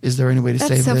is there any way to That's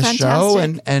save so this show?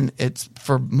 fantastic. And it's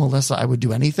for Melissa, I would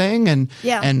do anything. And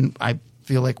I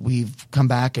feel like we've come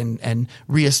back and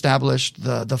reestablished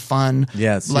the fun,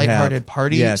 Yes, you lighthearted have.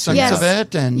 party Yes, sense you of have.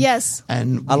 it. And Yes.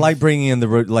 and I like bringing in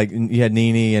you had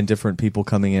Nene and different people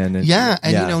coming in.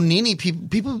 And, Nene,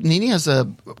 Nene has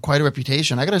quite a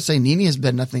reputation. I got to say, Nene has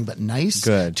been nothing but nice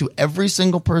Good. to every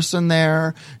single person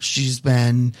there. She's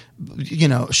been,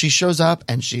 she shows up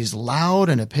and she's loud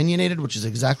and opinionated, which is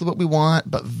exactly what we want,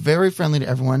 but very friendly to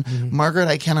everyone. Margaret,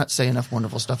 I cannot say enough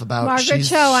wonderful stuff about. Margaret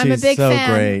Cho, I'm a she's big so fan.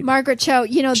 great. Margaret Cho,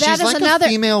 that She's is like another a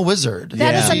female wizard.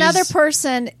 That is Yeah. another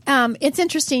person. It's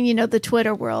interesting, the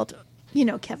Twitter world.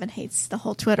 Kevin hates the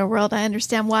whole Twitter world. I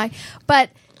understand why, but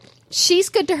she's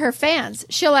good to her fans.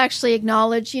 She'll actually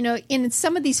acknowledge, in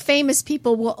some of these famous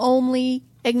people will only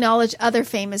acknowledge other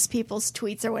famous people's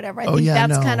tweets or whatever. I think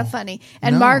that's kind of funny.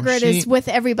 And No, Margaret is with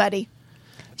everybody.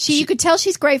 You could tell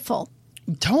she's grateful.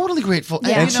 Totally grateful.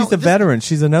 Yeah. And she's a veteran.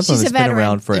 She's another one She's that's a been veteran.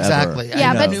 around forever. Exactly.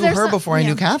 Yeah, I but knew there's her some- before I knew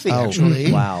yeah. Kathy,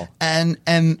 actually. wow. And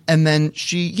then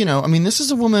she, this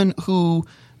is a woman who,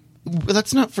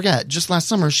 let's not forget, just last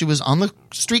summer she was on the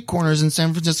street corners in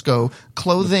San Francisco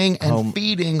clothing and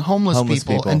feeding homeless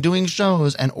people and doing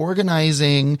shows and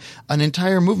organizing an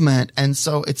entire movement. And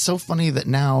so it's so funny that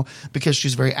now, because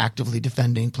she's very actively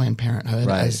defending Planned Parenthood,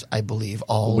 Right. as I believe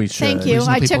all We should. Thank you.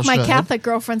 reasonable I took people my should. Catholic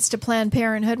girlfriends to Planned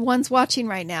Parenthood. One's watching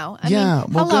right now. I Yeah, mean,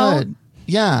 well, hello. good.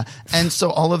 Yeah. And so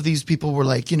all of these people were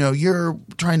like, you're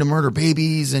trying to murder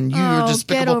babies and you're a Oh, get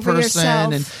despicable over person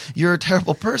yourself. and you're a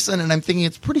terrible person. And I'm thinking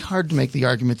it's pretty hard to make the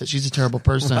argument that she's a terrible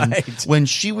person Right. when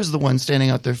she was the one standing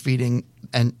out there feeding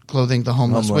and clothing the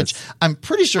homeless. Which I'm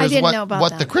pretty sure I is didn't know about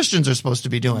what the that. Christians are supposed to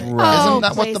be doing. Right. Isn't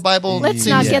that what please. the Bible Let's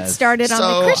not get Yes. started on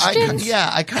the Christians.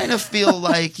 I kind of feel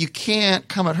like you can't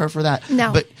come at her for that.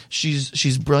 No. But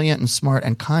she's brilliant and smart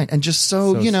and kind and just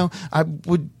so I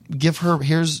would give her,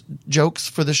 here's jokes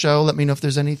for the show, let me know if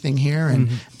there's anything here, and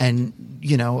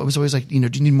it was always like, do you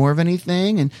need more of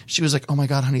anything? And she was like, oh my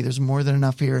god, honey, there's more than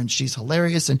enough here, and she's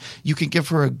hilarious, and you can give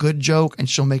her a good joke and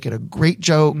she'll make it a great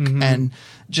joke, and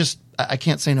just I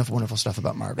can't say enough wonderful stuff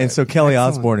about Margaret. And so Kelly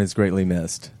Osbourne is greatly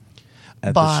missed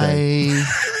at the show.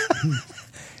 by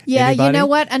Yeah, Anybody? you know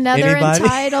what? Another Anybody?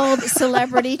 entitled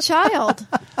celebrity child.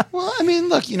 Well, I mean,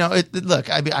 look,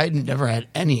 I never had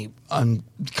any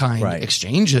unkind Right.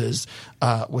 exchanges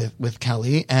with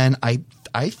Kelly, and I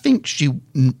I think she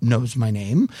knows my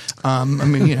name. I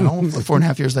mean,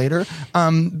 4.5 years later.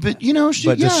 But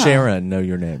does Sharon know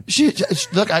your name?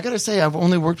 Look, I gotta say, I've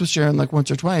only worked with Sharon like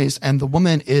once or twice, and the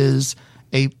woman is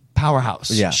a powerhouse.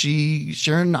 Yeah.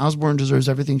 Sharon Osbourne deserves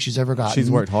everything she's ever gotten.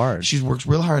 She's worked hard. She's worked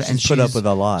real hard, and she's put up with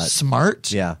a lot.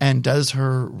 Smart, and does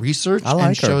her research, I like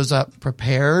and her. shows up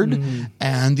prepared.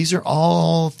 And these are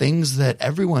all things that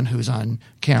everyone who's on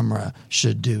camera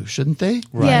should do, shouldn't they?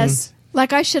 Right. Yes.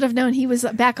 Like I should have known he was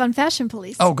back on Fashion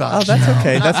Police. Oh gosh, Oh, that's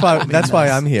okay. That's why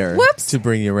I'm here. Whoops. To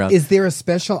bring you around. Is there a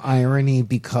special irony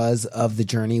because of the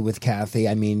journey with Kathy?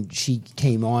 I mean, she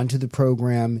came on to the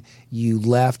program, you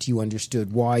left, you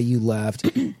understood why you left,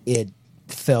 it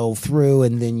fell through,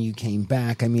 and then you came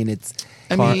back. I mean, is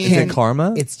it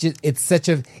karma? It's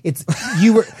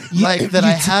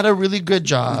I had a really good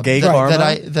job. Gay karma?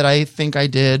 that I think I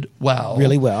did well.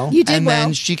 really well. You did and well.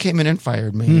 then she came in and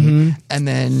fired me, and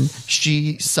then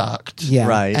she sucked. Yeah.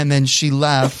 Right. And then she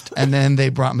left, and then they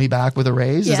brought me back with a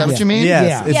raise. Is Yeah. that what you mean? Yes,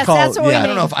 Yeah. it's Yes, called. that's what we yeah. I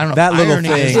don't know if that little irony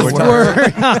thing is the we're word.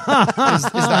 talking. Is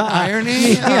that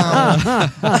irony?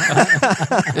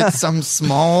 It's some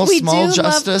small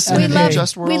justice in an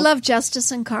unjust world. We love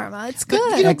justice and karma. It's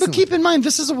good. But keep in mind,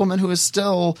 this is a woman who is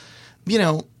still,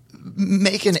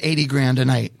 making $80,000 a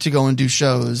night to go and do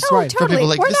shows. Oh, For totally. people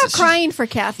like We're this not is- crying for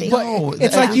Kathy. No,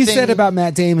 It's like you said about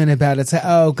Matt Damon about it.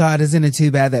 Oh God, isn't it too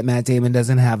bad that Matt Damon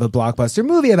doesn't have a blockbuster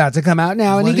movie about to come out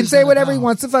now, and What he can is say that whatever he about?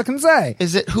 wants to fucking say?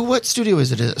 Is it what studio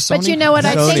is it? Is it Sony? But you know what?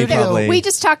 I Sony think that probably. we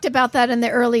just talked about that in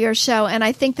the earlier show, and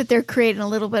I think that they're creating a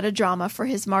little bit of drama for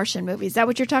his Martian movie. Is that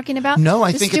what you're talking about? No,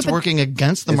 I The think it's stupid- working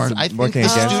against the It's market. I think working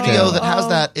the against studio him. that has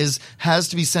that has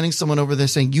to be sending someone over there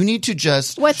saying, you need to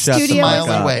just What Shut the studio mic is up.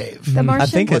 and wave. The Martian? I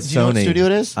think it's Do you know what Sony. studio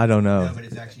it is? I don't know. No, but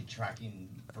it's actually tracking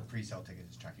for pre-sale tickets.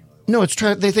 It's tracking really well.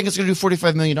 No, they think it's going to do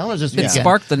 $45 million this It weekend.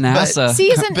 sparked the NASA. See,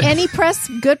 isn't any press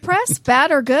good press,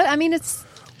 bad or good? I mean,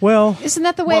 Well, isn't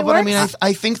that the way Well, it but works? I mean,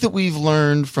 I think that we've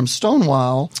learned from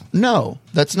Stonewall. No,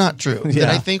 that's not true. Yeah. That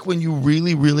I think when you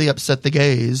really, really upset the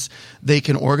gays, they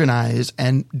can organize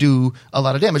and do a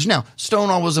lot of damage. Now,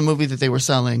 Stonewall was a movie that they were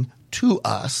selling to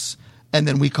us, and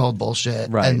then we called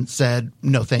bullshit Right. and said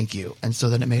no, thank you. And so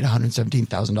then it made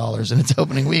 $117,000 in its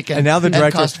opening weekend, and now the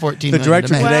director, cost $14 the million director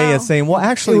to make. today Wow. is saying, well,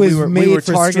 actually, It was we made were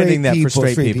for targeting straight that for people,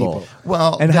 straight straight people. people.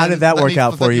 Well, And how then did that let work me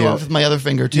out for flip you? Off with my other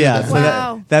finger too. Yeah, then. so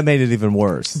Wow. that made it even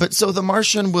worse. But so The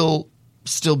Martian will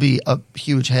still be a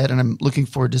huge hit, and I'm looking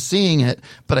forward to seeing it.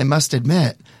 But I must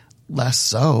admit, less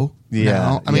so. Yeah,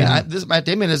 now. I mean, yeah. Matt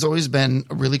Damon has always been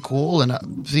really cool, and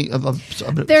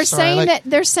they're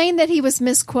saying that he was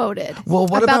misquoted. Well,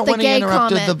 what about the when he gay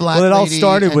interrupted comment. the black Well, it all lady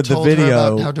started and with the told her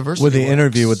video, about how diversity with the works?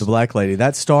 interview with the black lady.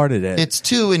 That started it. It's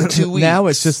 2 in 2 weeks. Now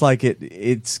it's just like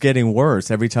it's getting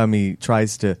worse every time he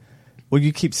tries to. Well,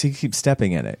 he keeps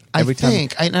stepping in it every time.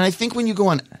 I think when you go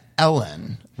on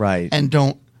Ellen, Right. and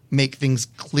don't make things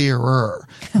clearer,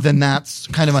 then that's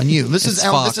kind of on you. This It's is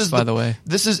Ellen. Fox, This is by the way.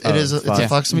 This is it's it's Fox. a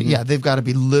Fox. Yeah, they've got to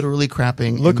be literally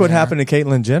crapping. Look in what there. happened to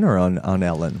Caitlyn Jenner on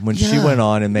Ellen when she Yeah. went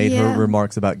on and made Yeah. her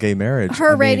remarks about gay marriage. Her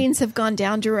I mean, ratings have gone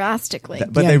down drastically.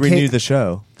 but Yeah, they and renewed Kate- the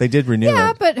show. They did renew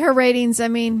Yeah, it. but her ratings, I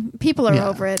mean, people are Yeah.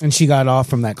 over it. And she got off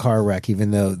from that car wreck,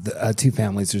 even though the 2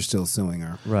 families are still suing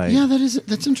her. Right. Yeah,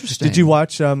 that's interesting. Did you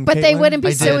watch? But they Caitlyn? wouldn't I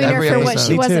be did suing her every for what episode.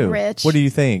 she Me wasn't too. rich. What do you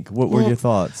think? What were your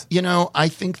thoughts? I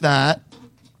think that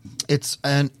it's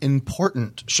an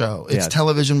important show. It's Yes.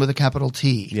 television with a capital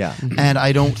T. Yeah. And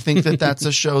I don't think that that's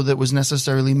a show that was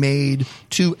necessarily made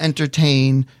to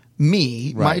entertain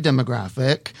me, Right. my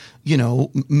demographic,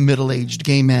 middle-aged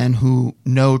gay men who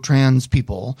know trans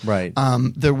people. Right.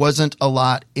 There wasn't a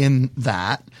lot in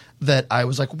that I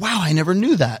was like, wow, I never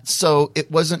knew that. So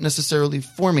it wasn't necessarily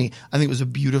for me. I think it was a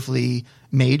beautifully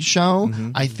made show.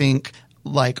 Mm-hmm. I think,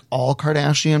 like all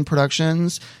Kardashian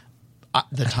productions,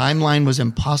 the timeline was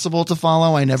impossible to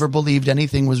follow. I never believed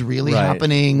anything was really Right,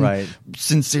 happening right.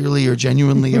 sincerely or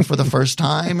genuinely or for the first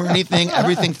time or anything.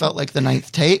 Everything felt like the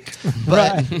 9th take.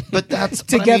 But that's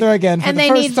but I Together mean- again for and the they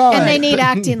first need time. and they need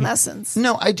acting lessons.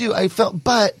 No, I do. I felt,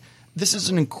 but this is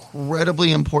an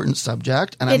incredibly important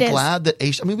subject, and I'm It is. glad that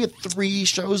we had 3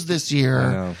 shows this I year.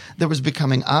 know. There was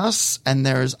Becoming Us, and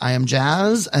there's I Am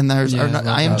Jazz, and there's Yeah, or not, I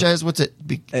love I Am that. Jazz. What's it?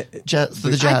 Jazz,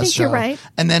 the Jazz I think show. you're right.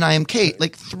 And then I Am Kate.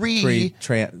 Like 3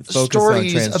 focus on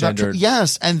stories about transgendered.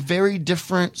 yes, and very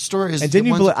different stories. And didn't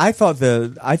you Ones-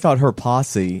 believe? I thought her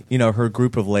posse, her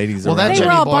group of ladies. Well, that around They her- were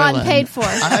Jenny all bought Boylan, and paid for.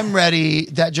 I'm ready.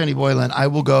 That Jenny Boylan, I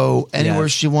will go anywhere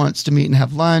Yes. she wants to meet and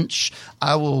have lunch.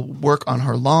 I will work on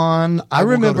her lawn. I will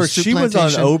go remember to Soup she was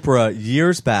on Plantation. Oprah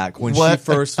years back when What she an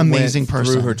first amazing went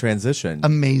person. through her transition.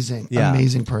 Amazing, Yeah.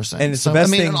 amazing person. And it's the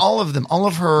best thing- and all of them, all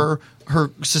of her her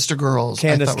sister girls. I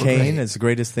Candace thought were Kane great. is the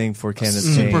greatest thing for Candace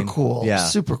Kane. Super cool. Yeah.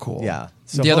 Super cool. Yeah.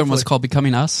 So The other one was hopefully- called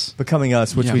Becoming Us. Becoming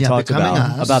Us, which we Yeah, talked Becoming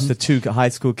Us. about the two high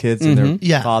school kids and their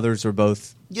Yeah. fathers are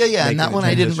both. Yeah, making and that the one I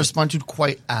didn't transition. respond to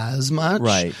quite as much.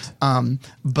 Right.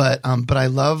 But I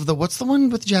love what's the one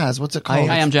with jazz? What's it called?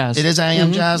 I Am Jazz. It is I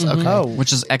Am Jazz? Okay. Oh,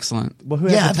 Which is excellent. well, who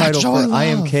Yeah, has the that title show for I I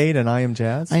Am love. Kate and I Am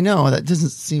Jazz? I know, that doesn't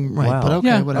seem right, Wow. but okay,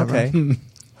 Yeah. whatever. Okay.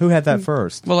 Who had that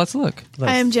first? Well, let's look.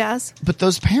 I am Jazz. But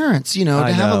those parents, to I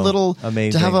have a know. little,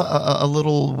 Amazing. to have a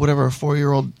little, whatever, a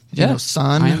 4-year-old, Yeah.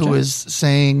 son I Am who Jazz. is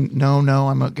saying, no,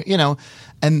 I'm a,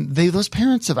 and those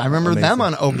parents have, I remember them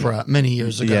on Oprah many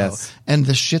years ago, Yes. and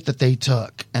the shit that they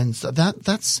took. And so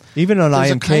that's, Even on there's I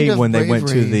a Am kind Kate, of when they went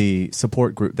to bravery. the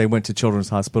support group, they went to Children's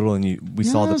Hospital and we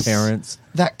saw the Yes. parents.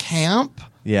 That camp,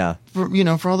 Yeah.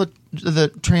 for all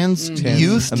the trans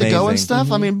youth to go and Amazing.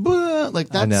 stuff. I mean, like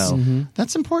I that's know.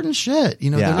 that's important shit.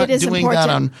 Yeah. They're not It is doing important. that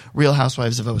on Real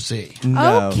Housewives of OC.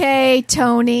 No. Okay,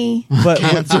 Tony. But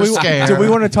Cancer scare. do we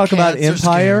want to talk about Cancer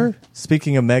Empire?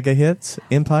 Speaking of mega hits,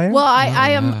 Empire? Well,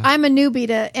 I'm a newbie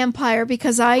to Empire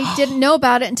because I didn't know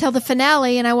about it until the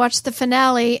finale, and I watched the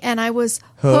finale, and I was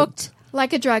hooked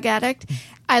like a drug addict.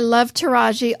 I love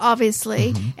Taraji,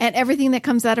 obviously, and everything that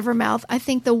comes out of her mouth. I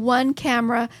think the one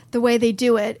camera, the way they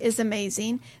do it, is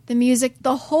amazing. The music,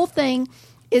 the whole thing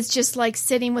is just like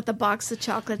sitting with a box of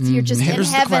chocolates. You're just Here's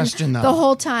in the heaven question, though. the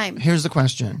whole time. Here's the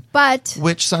question. But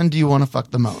Which son do you want to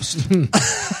fuck the most?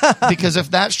 Because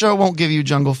if that show won't give you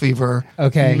jungle fever,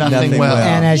 Okay. nothing Nothing will. will.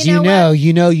 And as You you know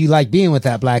know, what? you like being with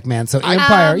that black man. So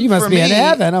Empire, you must For be in me,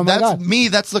 heaven. Oh my that's god. me.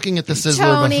 That's looking at the Sizzler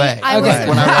Tony, buffet. I was Okay.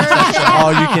 When I watch that show.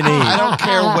 all you can eat. I don't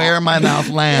care where my mouth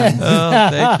lands. Oh,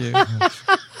 thank you.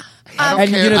 I don't And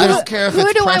care. you know, I there's- don't care if who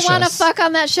it's do precious. I want to fuck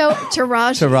on that show?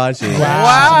 Taraji. Taraji.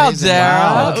 Wow, Amazing.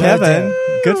 Dara. Oh, Kevin.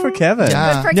 Good for Kevin.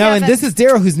 Yeah. Good for No, and Kevin. this is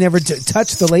Dara who's never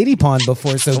touched the lady pond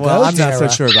before. So Well, go, I'm not so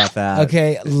Dara. sure about that.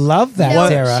 Okay, love that, No,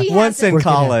 Dara. she Once in hasn't.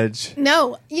 college.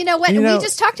 No, you know what? You know- we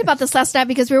just talked about this last night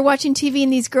because we were watching TV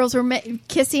and these girls were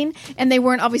kissing and they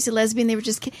weren't obviously lesbian. They were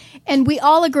just, and we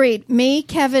all agreed. Me,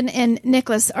 Kevin, and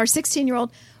Nicholas, our 16-year-old.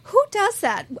 Who does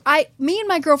that? Me and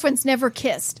my girlfriends never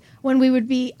kissed when we would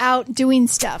be out doing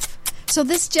stuff. So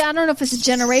this, I don't know if it's a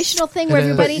generational thing where is.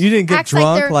 everybody You didn't get acts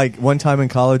drunk they're- like one time in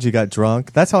college you got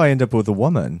drunk? That's how I end up with a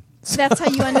woman. That's how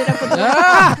you ended up with.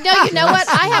 No, you know what?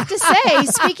 I have to say,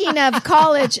 speaking of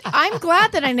college, I'm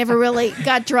glad that I never really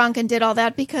got drunk and did all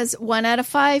that because 1 out of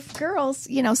 5 girls,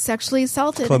 sexually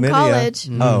assaulted in Chlamydia. college.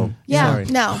 Oh, Yeah, sorry.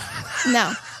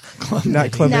 no. Not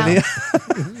chlamydia.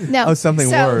 No. Oh, something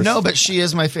So- worse. No, but she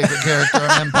is my favorite character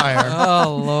on Empire.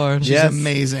 Oh, Lord. She's Yes.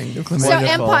 amazing. So Wonderful.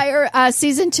 Empire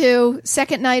season 2,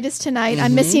 second night is tonight.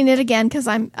 I'm missing it again because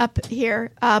I'm up here,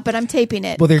 but I'm taping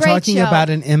it. Well, they're Great talking show. about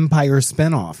an Empire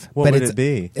spinoff. What but would it's, it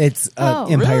be? It's Oh.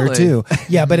 Empire Really? 2.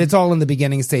 Yeah, but it's all in the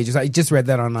beginning stages. I just read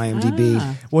that on IMDb.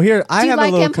 Well, here, I Do you have like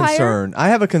a little Empire? concern. I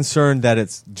have a concern that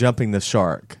it's jumping the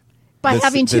shark. by this-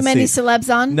 having too this many season.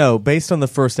 celebs on. No, based on the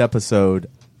first episode,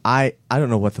 I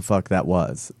don't know what the fuck that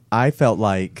was. I felt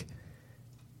like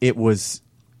it was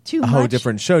Too a whole much?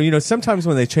 different show. Sometimes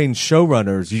when they change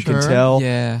showrunners, you can Sure. tell.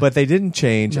 Yeah. But they didn't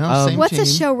change. No, same What's a team.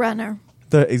 showrunner?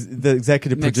 The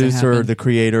executive Makes it producer, happen. the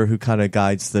creator who kind of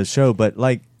guides the show. But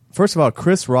first of all,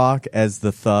 Chris Rock as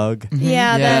the thug,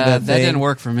 Yeah, Yeah, that that thing. didn't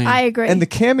work for me. I agree. and the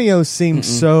cameos seemed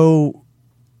so.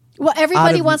 Well,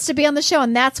 everybody out of- wants to be on the show,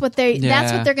 and that's what they're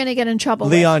Yeah. going to get in trouble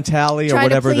Leon with. Talley or Try to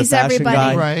whatever the please fashion everybody.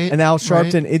 guy, Right, and Al right.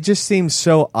 Sharpton. It just seems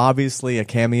so obviously a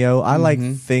cameo. I like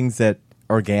things that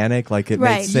organic, like it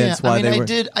Right. makes sense Yeah, why I mean,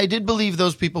 they were I did believe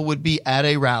those people would be at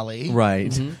a rally.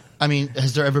 right. I mean,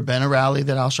 has there ever been a rally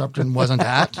that Al Sharpton wasn't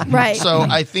at? Right. So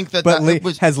I think that But that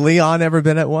was has Leon ever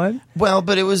been at one? well,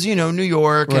 but it was New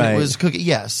York and Right. it was cookie.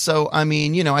 Yes. So I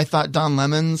mean, I thought Don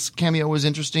Lemon's cameo was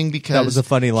interesting because That was a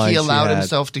funny line He she allowed had.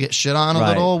 himself to get shit on a Right,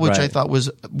 little, which I right. thought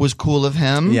was cool of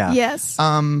him. Yeah. Yes.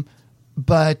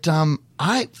 But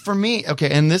for me, okay,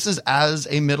 and this is as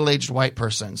a middle-aged white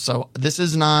person, so this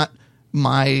is not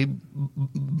my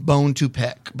bone to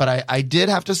pick, but I did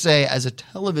have to say, as a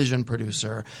television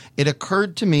producer, it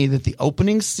occurred to me that the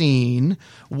opening scene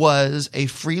was a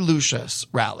Free Lucius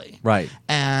rally, Right.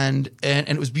 and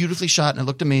it was beautifully shot and it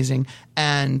looked amazing.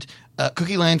 And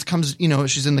Cookie Lance comes,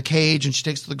 she's in the cage and she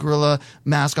takes the gorilla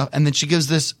mask off, and then she gives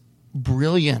this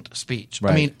brilliant speech. I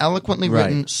Right. mean, eloquently Right.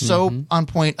 written, so on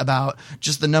point about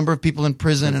just the number of people in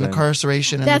prison and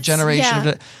incarceration and the That's- generation yeah. of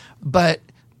it. But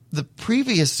the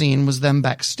previous scene was them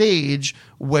backstage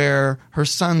where her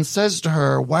son says to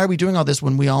her, "Why are we doing all this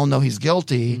when we all know he's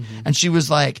guilty?" And she was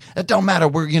like, "It don't matter.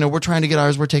 We're trying to get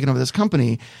ours. We're taking over this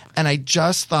company." And I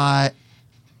just thought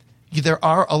there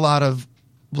are a lot of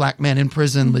black man in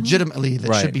prison legitimately that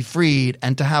Right. should be freed,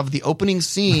 and to have the opening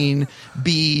scene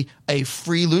be a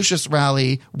Free Lucius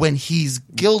rally when he's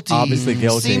guilty, Obviously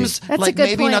guilty. seems That's a like good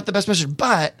maybe point. not the best message.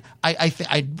 But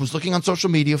I was looking on social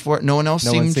media for it. No one else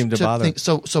No one seemed, seemed to to bother. think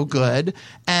so good.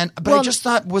 But I Well- just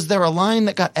thought, was there a line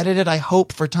that got edited, I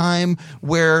hope, for time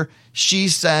where she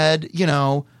said,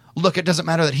 look, it doesn't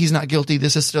matter that he's not guilty.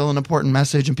 This is still an important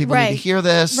message, and people need to Right. hear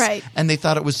this. Right. And they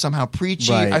thought it was somehow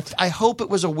preachy. Right. I hope it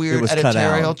was a weird It was cut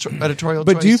editorial out.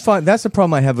 But choice. do you find that's the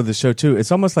problem I have with the show too? It's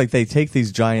almost like they take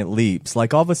these giant leaps.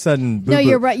 Like all of a sudden, Boo No, Boo,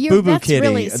 you're right. Boo Boo That's Kitty,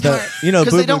 really smart. because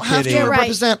Boo they Boo don't have Kitty. to You're right.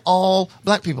 represent all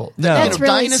black people. No. That's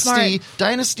really smart.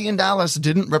 Dynasty in Dallas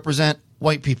didn't represent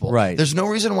white people. Right. There's no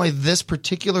reason why this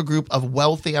particular group of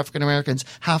wealthy African Americans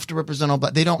have to represent all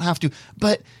black. They don't have to.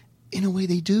 But in a way,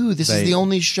 they do. This is the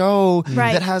only show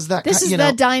Right. that has that. This is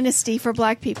the dynasty for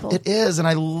black people. It is, and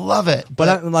I love it.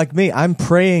 But like me, I'm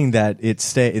praying that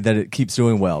it keeps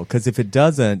doing well, because if it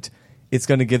doesn't, it's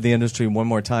going to give the industry one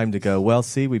more time to go, well,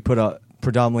 see, we put a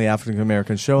predominantly African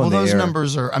American show in the those air.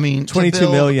 numbers are, 22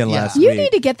 million last You week.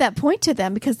 need to get that point to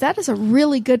them, because that is a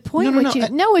really good point.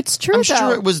 No, It's true, I'm though.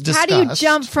 sure it was How do you discussed.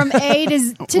 jump from A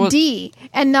to Well- D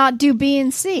and not do B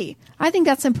and C? I think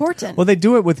that's important. Well, they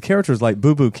do it with characters like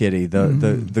Boo Boo Kitty,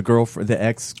 the girlfriend, the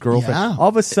ex girlfriend. Yeah. All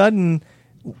of a sudden,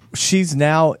 she's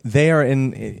now there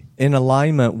in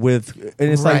alignment with,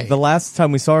 and it's like Right. the last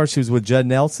time we saw her, she was with Judd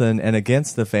Nelson and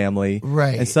against the family,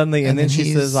 Right. And suddenly, and then she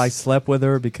he's- says, "I slept with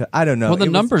her because I don't know." Well, the It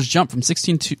was- numbers jumped from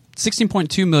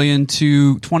 16.2 million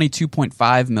to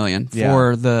 22.5 million for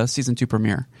Yeah. the season 2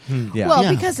 premiere. yeah. Well,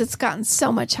 Yeah. because it's gotten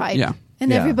so much hype. Yeah. And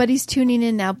Yeah. everybody's tuning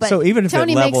in now. But so even if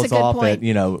Tony it makes a levels good off point.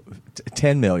 at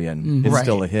 10 million, it's Right.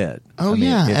 still a hit. Oh I mean,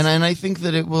 yeah, it's- and I think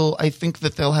that it will. I think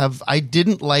that they'll have. I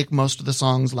didn't like most of the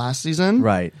songs last season,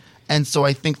 right. And so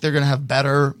I think they're going to have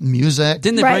better music.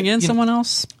 Didn't they Right. bring in someone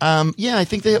else? Yeah, I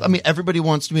think they. I mean, everybody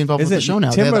wants to be involved with the show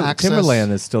now. They have access.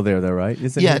 Timberland is still there, though, right?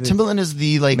 Isn't Yeah, he the- Timberland is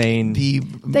the main- the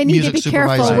they need to music be supervisor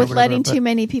careful or with whatever, letting but too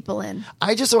many people in.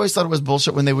 I just always thought it was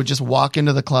bullshit when they would just walk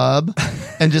into the club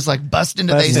and just like bust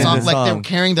into Bust the into song, the like they song. were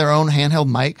carrying their own handheld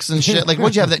mics and shit. Like,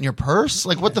 would you have that in your purse?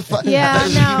 Like, what the fuck? Yeah,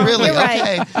 no, really? you're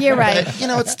right. Okay. You're right.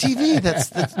 But, it's TV.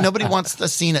 That's nobody wants a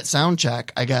scene at sound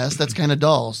check. I guess that's kind of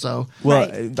dull. So. Well,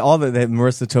 Right. all the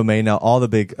Marissa Tomei now, all the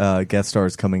big guest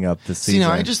stars coming up this season.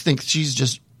 I just think she's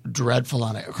just dreadful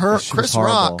on it. She was Chris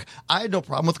horrible. Rock, I had no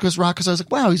problem with Chris Rock because I was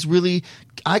like, wow, he's really.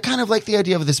 I kind of like the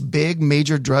idea of this big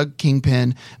major drug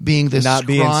kingpin being this Not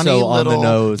being scrawny so on the little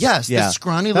nose. Yes, Yeah. this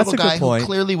scrawny That's little a good guy who point.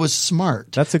 clearly was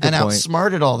smart. That's a good and point.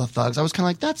 outsmarted all the thugs. I was kind of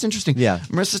like, that's interesting. Yeah.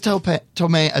 Marissa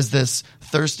Tomei as this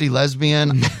thirsty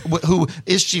lesbian. Who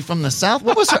is she from the South?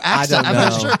 What was her I accent? don't I'm know.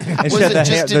 not sure. And Was she had it the,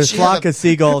 just- hair, did the she have flock a- of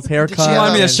seagulls haircut. have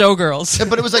Remind me a- of Showgirls.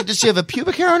 But it was like, does she have a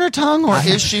pubic hair on her tongue, or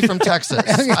is she from Texas?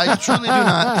 I truly do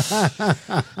not.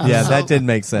 Yeah, that didn't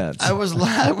make sense. That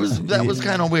was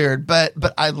kind of weird, but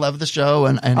I love the show,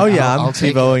 and Oh, yeah, I'll I'm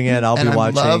take TiVoing it. I'll and be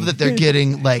watching. I love that they're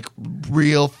getting like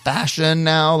real fashion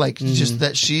now, like just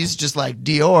that she's just like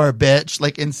Dior, bitch,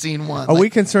 like in scene 1. Are Like, we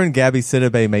concerned Gabby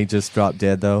Sidibe may just drop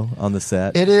dead, though, on the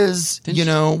set? It is,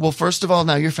 well, first of all,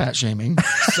 now you're fat shaming.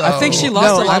 So, I think she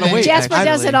lost a lot of weight. Jasper actually.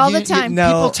 does it all the time. no.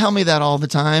 People tell me that all the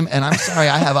time, and I'm sorry,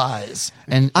 I have eyes,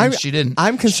 and she didn't.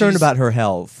 I'm concerned She's- about her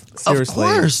health. Seriously.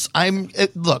 Of course,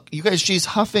 look, you guys. She's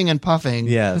huffing and puffing.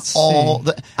 Yes. all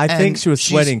the. I think and she was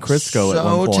she's sweating Crisco at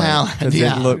one point. talented. Because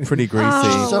Yeah. it looked pretty greasy.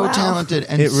 Oh, so wow. talented,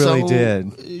 and It really so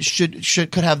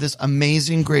did. Could have this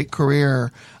amazing, great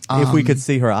career. If we could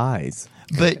see her eyes.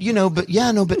 But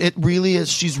it really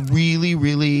is. She's really,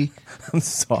 really. I'm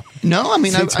sorry. No, I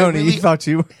mean, See, I Tony, really. you thought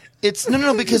you... It's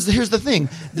no, because here's the thing.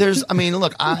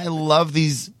 Look, I love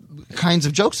these kinds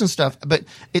of jokes and stuff, but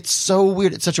it's so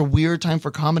weird. It's such a weird time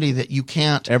for comedy that you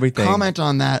can't Everything. comment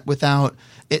on that without.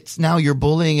 It's now you're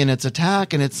bullying and it's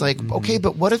attack, and it's like, okay,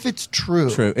 but what if it's true?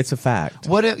 True. It's a fact.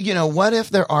 What if What if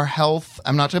there are health?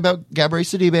 I'm not talking about Gabrielle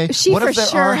Sidibe. She what for if there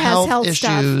sure are has health issues?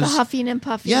 stuff. The huffing and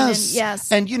puffing. Yes, And,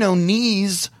 yes. and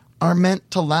knees are meant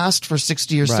to last for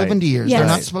 60 or Right. 70 years. Yes. They're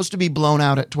not Right. supposed to be blown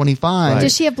out at 25. Right.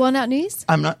 Does she have blown out knees?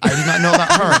 I did not know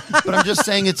about her, but I'm just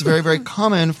saying it's very, very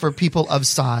common for people of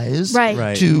size Right.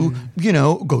 Right. to,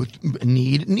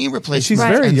 need knee replacement. She's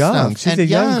Right. very and young. stuff. She's a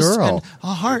young girl. And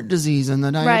a heart disease and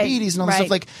the diabetes and all this Right.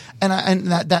 stuff. Like, and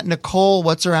that Nicole,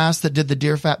 what's her ass that did the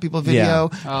Dear Fat People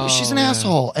video? Yeah. She's an Oh, yeah.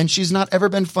 asshole, and she's not ever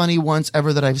been funny once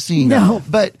ever that I've seen. No.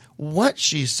 But what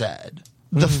she said.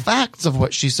 The facts of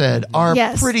what she said are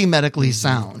Yes. pretty medically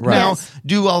sound. Right. Now, Yes.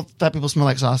 do all fat people smell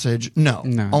like sausage? No.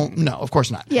 No. Oh, no, of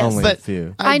course not. Yes. Only a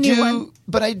few. I I knew do, one.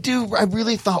 but I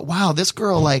really thought, wow, this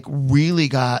girl like really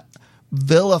got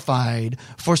vilified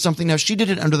for something. Now, she did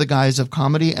it under the guise of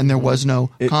comedy, and there was no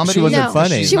comedy. She wasn't No,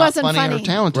 funny. she not wasn't funny. or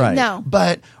talented. Right. No.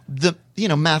 But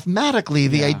mathematically,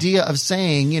 the idea of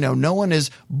saying, no one is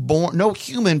born, no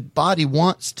human body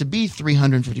wants to be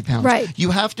 350 pounds. Right.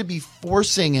 You have to be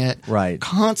forcing it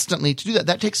constantly to do that.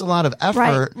 That takes a lot of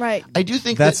effort. Right. I do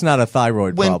think That's not a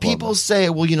thyroid when problem. people say,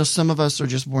 well, some of us are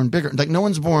just born bigger. Like, no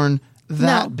one's born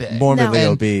that No. big. Morbidly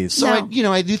No. obese. So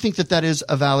No. I do think that is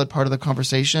a valid part of the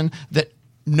conversation that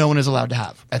no one is allowed to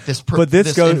have at this. But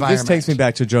this environment. takes me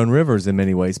back to Joan Rivers in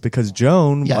many ways, because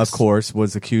Joan, Yes. of course,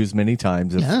 was accused many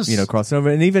times of Yes. crossing over,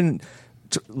 and even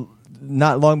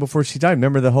not long before she died.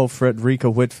 Remember the whole Frederica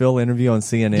Whitfield interview on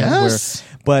CNN? Yes.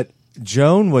 But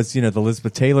Joan was, the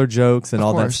Elizabeth Taylor jokes and Of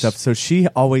all that course. stuff. So she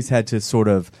always had to sort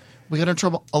of. We got in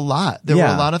trouble a lot. There were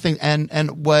a lot of things.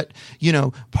 And what,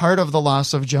 part of the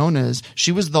loss of Joan is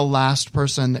she was the last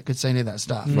person that could say any of that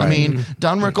stuff. I mean,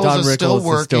 Don Rickles is still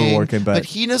working, but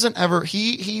he doesn't ever,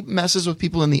 he messes with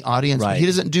people in the audience. But he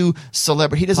doesn't do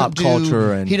celebrity. He doesn't Pop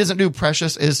culture and he doesn't do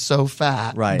Precious is so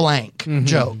fat blank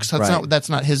jokes. That's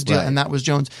not his deal. Right. And that was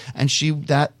Joan's. And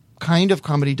that kind of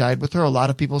comedy died with her. A lot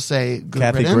of people say good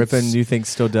Kathy riddance. Griffin, you think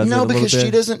still does it a No, little because bit?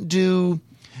 she doesn't do,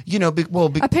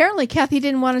 Apparently, Kathy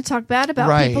didn't want to talk bad about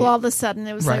Right. people all of a sudden.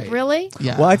 It was Right. like, really?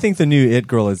 yeah. Well, I think the new It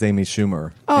Girl is Amy Schumer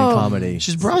in comedy.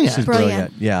 She's brilliant. She's Brilliant.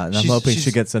 brilliant. Yeah, and I'm She's- hoping she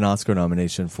she's- gets an Oscar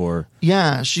nomination for.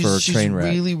 Yeah, for she's Trainwreck.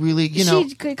 really, really,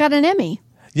 She got an Emmy.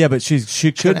 Yeah, but she got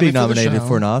could an be Emmy for the nominated show.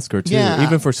 for an Oscar too, Yeah.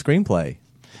 even for screenplay.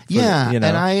 yeah. you know.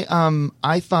 And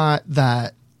I thought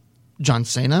that John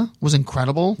Cena was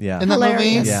incredible Yeah. in that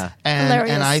Hilarious. movie. Yeah.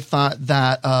 Hilarious. And I thought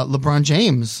that LeBron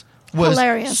James was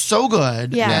Hilarious. so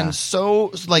good Yeah. and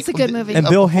so like It's a good movie. And a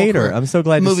Bill whole Hader. career. I'm so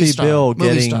glad to Movie see star. Bill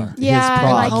Movie getting star. his Yeah, I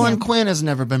props. like Colin him. Quinn has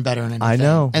never been better in anything. I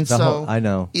know. And I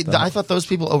know. I thought those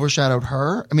people overshadowed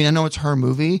her. I mean, I know it's her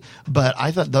movie, but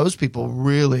I thought those people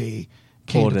really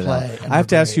came Pulled to it play. out. and I have were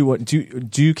to ask great. you, what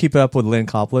do you keep up with Lynn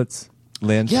Coplitz?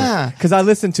 Lynn? Yeah. Because I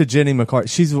listened to Jenny McCarthy.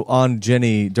 She's on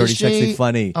Jenny, Dirty Is she? Sexy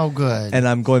Funny. Oh, good. And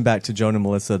I'm going back to Joan and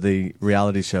Melissa, the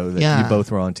reality show that Yeah. you both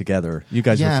were on together. You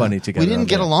guys were Yeah. funny together. We didn't on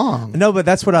get there. along. No, but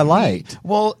that's what I liked.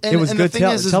 Well, and, It was and good the thing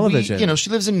is television. she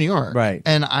lives in New York, Right.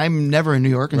 And I'm never in New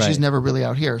York, and she's Right. never really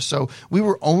out here. So we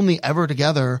were only ever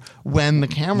together when the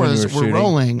cameras were were shooting.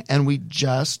 rolling, and we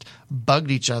just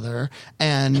bugged each other,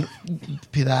 and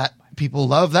that people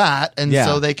love that, and Yeah.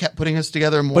 so they kept putting us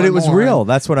together more. But it and was more, real. and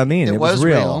That's what I mean. It was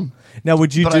real. Now,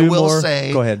 would you but do I will more?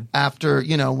 say, Go ahead. after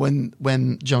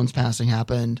when Joan's passing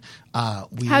happened,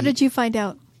 we How did you find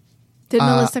out? Did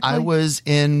Melissa call I you? was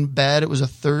in bed. It was a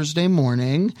Thursday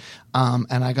morning,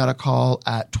 and I got a call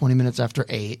at 20 minutes after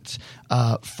 8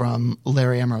 from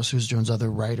Larry Ambrose, who's Joan's other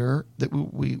writer that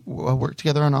we work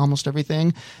together on almost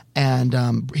everything. And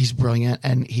he's brilliant.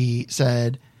 And he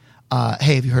said,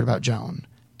 hey, have you heard about Joan?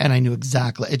 And I knew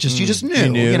exactly. It just you just knew,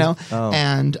 You knew? Oh.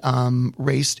 And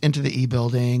raced into the E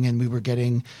building, and we were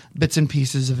getting bits and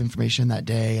pieces of information that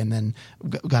day, and then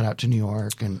got out to New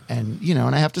York, and and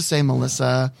I have to say,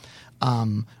 Melissa,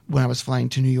 when I was flying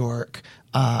to New York,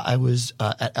 I was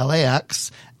at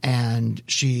LAX, and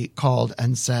she called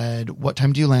and said, "What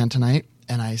time do you land tonight?"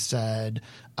 And I said,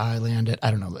 I land at,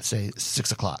 I don't know, let's say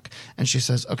 6 o'clock. And she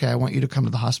says, okay, I want you to come to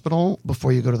the hospital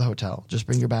before you go to the hotel. Just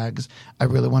bring your bags. I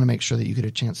really want to make sure that you get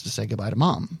a chance to say goodbye to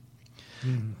mom.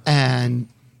 And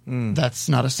that's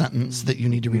not a sentence that you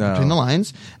need to read No. between the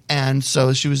lines. And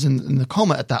so she was in the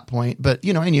coma at that point. But,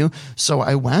 I knew. So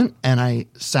I went and I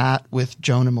sat with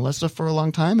Joan and Melissa for a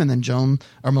long time. And then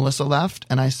Melissa left.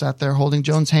 And I sat there holding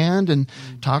Joan's hand and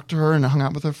talked to her and hung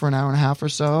out with her for an hour and a half or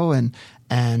so. And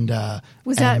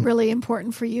Was that really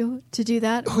important for you to do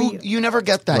that? Were you never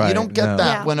get that. You Right, don't get no.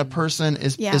 that Yeah. when a person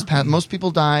is Yeah. passed. Most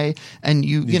people die, and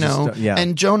you just know. don't- yeah.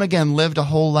 And Joan again lived a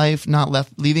whole life not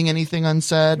leaving anything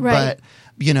unsaid. Right.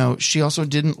 But she also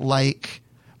didn't like.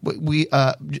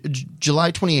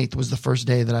 July 28th was the first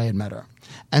day that I had met her.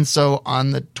 And so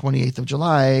on the 28th of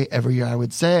July, every year I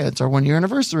would say, it's our 1 year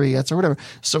anniversary, it's our whatever.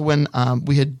 So when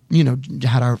we had,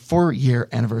 had our 4-year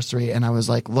anniversary, and I was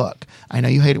like, look, I know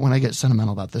you hate it when I get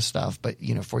sentimental about this stuff, but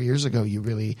 4 years ago, you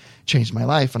really changed my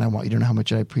life, and I want you to know how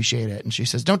much I appreciate it. And she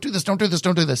says, don't do this, don't do this,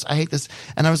 don't do this. I hate this.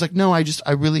 And I was like, no, I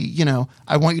really,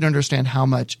 I want you to understand how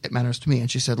much it matters to me. And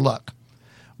she said, look,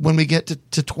 when we get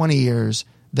to 20 years,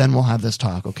 then we'll have this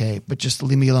talk, okay? But just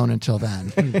leave me alone until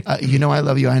then. I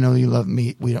love you. I know you love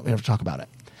me. We have to talk about it.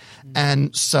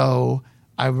 And so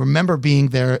I remember being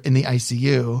there in the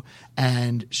ICU,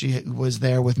 and she was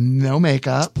there with no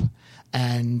makeup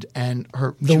and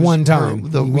her The one time.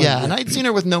 and I'd seen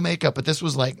her with no makeup, but this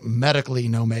was like medically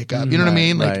no makeup. You know what I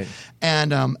mean? Like,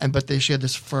 right. but she had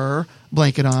this fur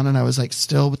blanket on, and I was like,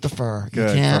 still with the fur. Good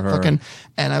you can't for her. fucking.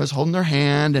 And I was holding her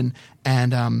hand,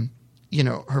 and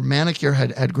her manicure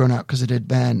had grown out because it had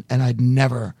been, and I'd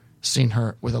never seen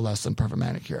her with a less than perfect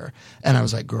manicure. And I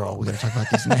was like, girl, we got to talk about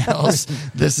these nails.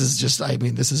 This is just,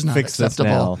 this is not Fix this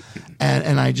acceptable. now.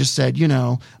 And I just said,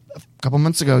 a couple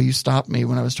months ago, you stopped me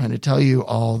when I was trying to tell you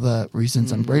all the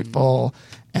reasons I'm grateful.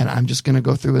 And I'm just going to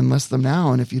go through and list them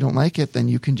now. And if you don't like it, then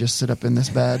you can just sit up in this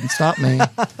bed and stop me.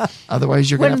 Otherwise,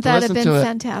 you're going to have to listen to it. Wouldn't that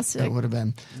have been fantastic? It would have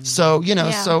been. So,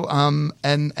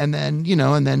 and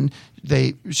then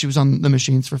she was on the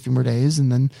machines for a few more days,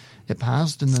 and then it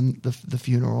passed, and then the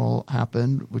funeral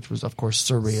happened, which was, of course,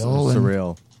 surreal.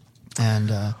 Surreal.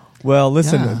 And Well,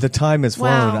 listen, Yeah. the time has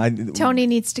flown. Wow. Tony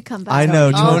needs to come back. I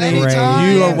know, Oh, Tony. anytime,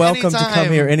 You are welcome to come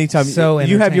anytime. here anytime. So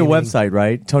you have your entertaining. website,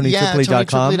 right?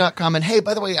 TonyTripoli.com. TonyTripoli.com. And hey,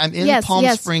 by the way, I'm in Yes, Palm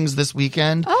yes. Springs this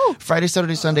weekend. Oh. Friday,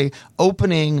 Saturday, Sunday,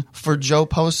 opening for Joe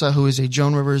Posa, who is a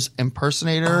Joan Rivers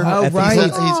impersonator. Oh, At the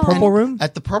right. Purple Room?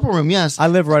 At the Purple Room, yes. I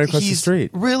live right across the He's street.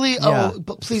 Really? Yeah. Oh,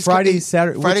 but please. Friday, come-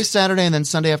 Saturday- Friday, which- Saturday, and then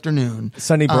Sunday afternoon.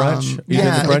 Sunday brunch? You do the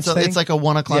Yeah, brunch thing? it's like a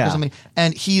 1 o'clock Yeah. or something.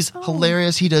 And he's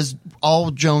hilarious. He does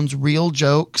all Joan's real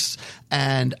jokes,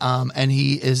 and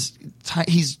he is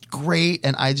he's great,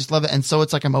 and I just love it. And so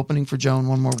it's like I'm opening for Joan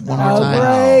one more time,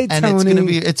 great, and it's Tony. gonna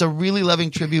be a really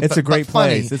loving tribute. It's but, a great but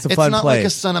funny. place. It's a fun not like a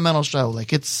place. sentimental show.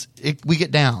 Like we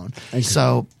get down.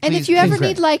 So And please, if you ever please,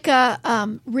 need like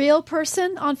a real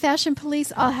person on Fashion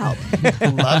Police, I'll help.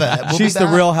 love it. We'll She's be the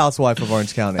back. real housewife of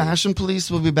Orange County. Fashion Police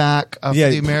will be back Yeah.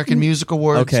 for the American Music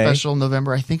Awards Okay. special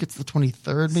November. I think it's the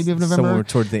 23rd, maybe of November. Somewhere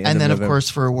toward the end and of then November. of course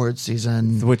for awards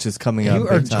season. Which is coming up You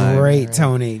are big time. great,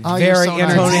 Tony. Oh, you're Very so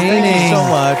nice. Tony, entertaining. thank you so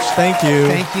much. Thank you.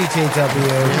 Thank you,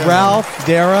 JW. Ralph,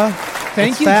 Dara.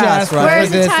 Thank It's you, fast, Jasper, right? Where's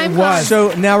for the this. time It was.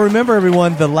 So now remember,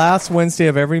 everyone, the last Wednesday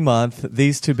of every month,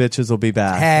 these two bitches will be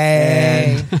back.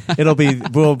 Hey. And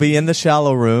we'll be in the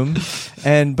shallow room.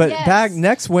 But Yes. back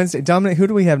next Wednesday, Dominic, who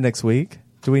do we have next week?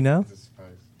 Do we know?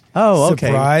 Oh, okay.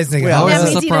 Surprising. Well, That Always a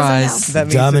means he doesn't surprise. know. that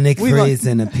means Dominic we like,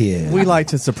 Friesen appeared. we like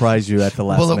to surprise you at the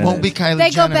last Well, it minute. won't be Kylie They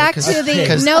go Jenner, back 'cause- to the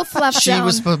 'cause no fluff She zone.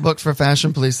 was booked for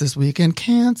Fashion Police this week and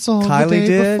canceled Kylie the day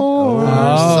did? before.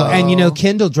 Oh, So- and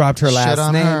Kendall dropped her Shit last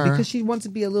on name her. because she wants to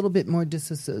be a little bit more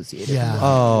disassociated. Yeah.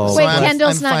 Oh. So Wait, I'm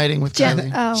Kendall's not fighting with Jen-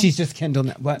 Kylie. oh. She's just Kendall.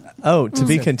 What? Oh, to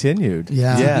be continued.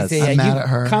 Yeah. Yes. Say, I'm yeah, mad you at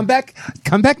her. Come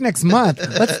back next month.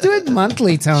 Let's do it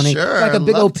monthly, Tony. Sure, like a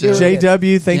big love old to. period.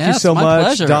 JW, thank you Yes, so my much.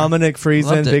 pleasure. Dominic Friesen,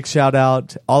 Loved it. big shout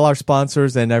out. All our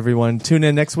sponsors and everyone. Tune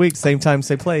in next week, same time,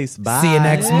 same place. Bye. See you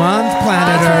next month,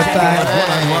 Planet Earth. Bye.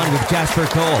 One-on-one with Jasper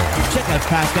Cole. Check out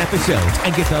past episodes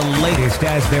and get the latest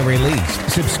as they're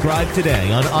released. Subscribe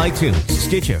today on iTunes,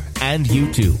 Stitcher, and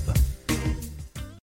YouTube.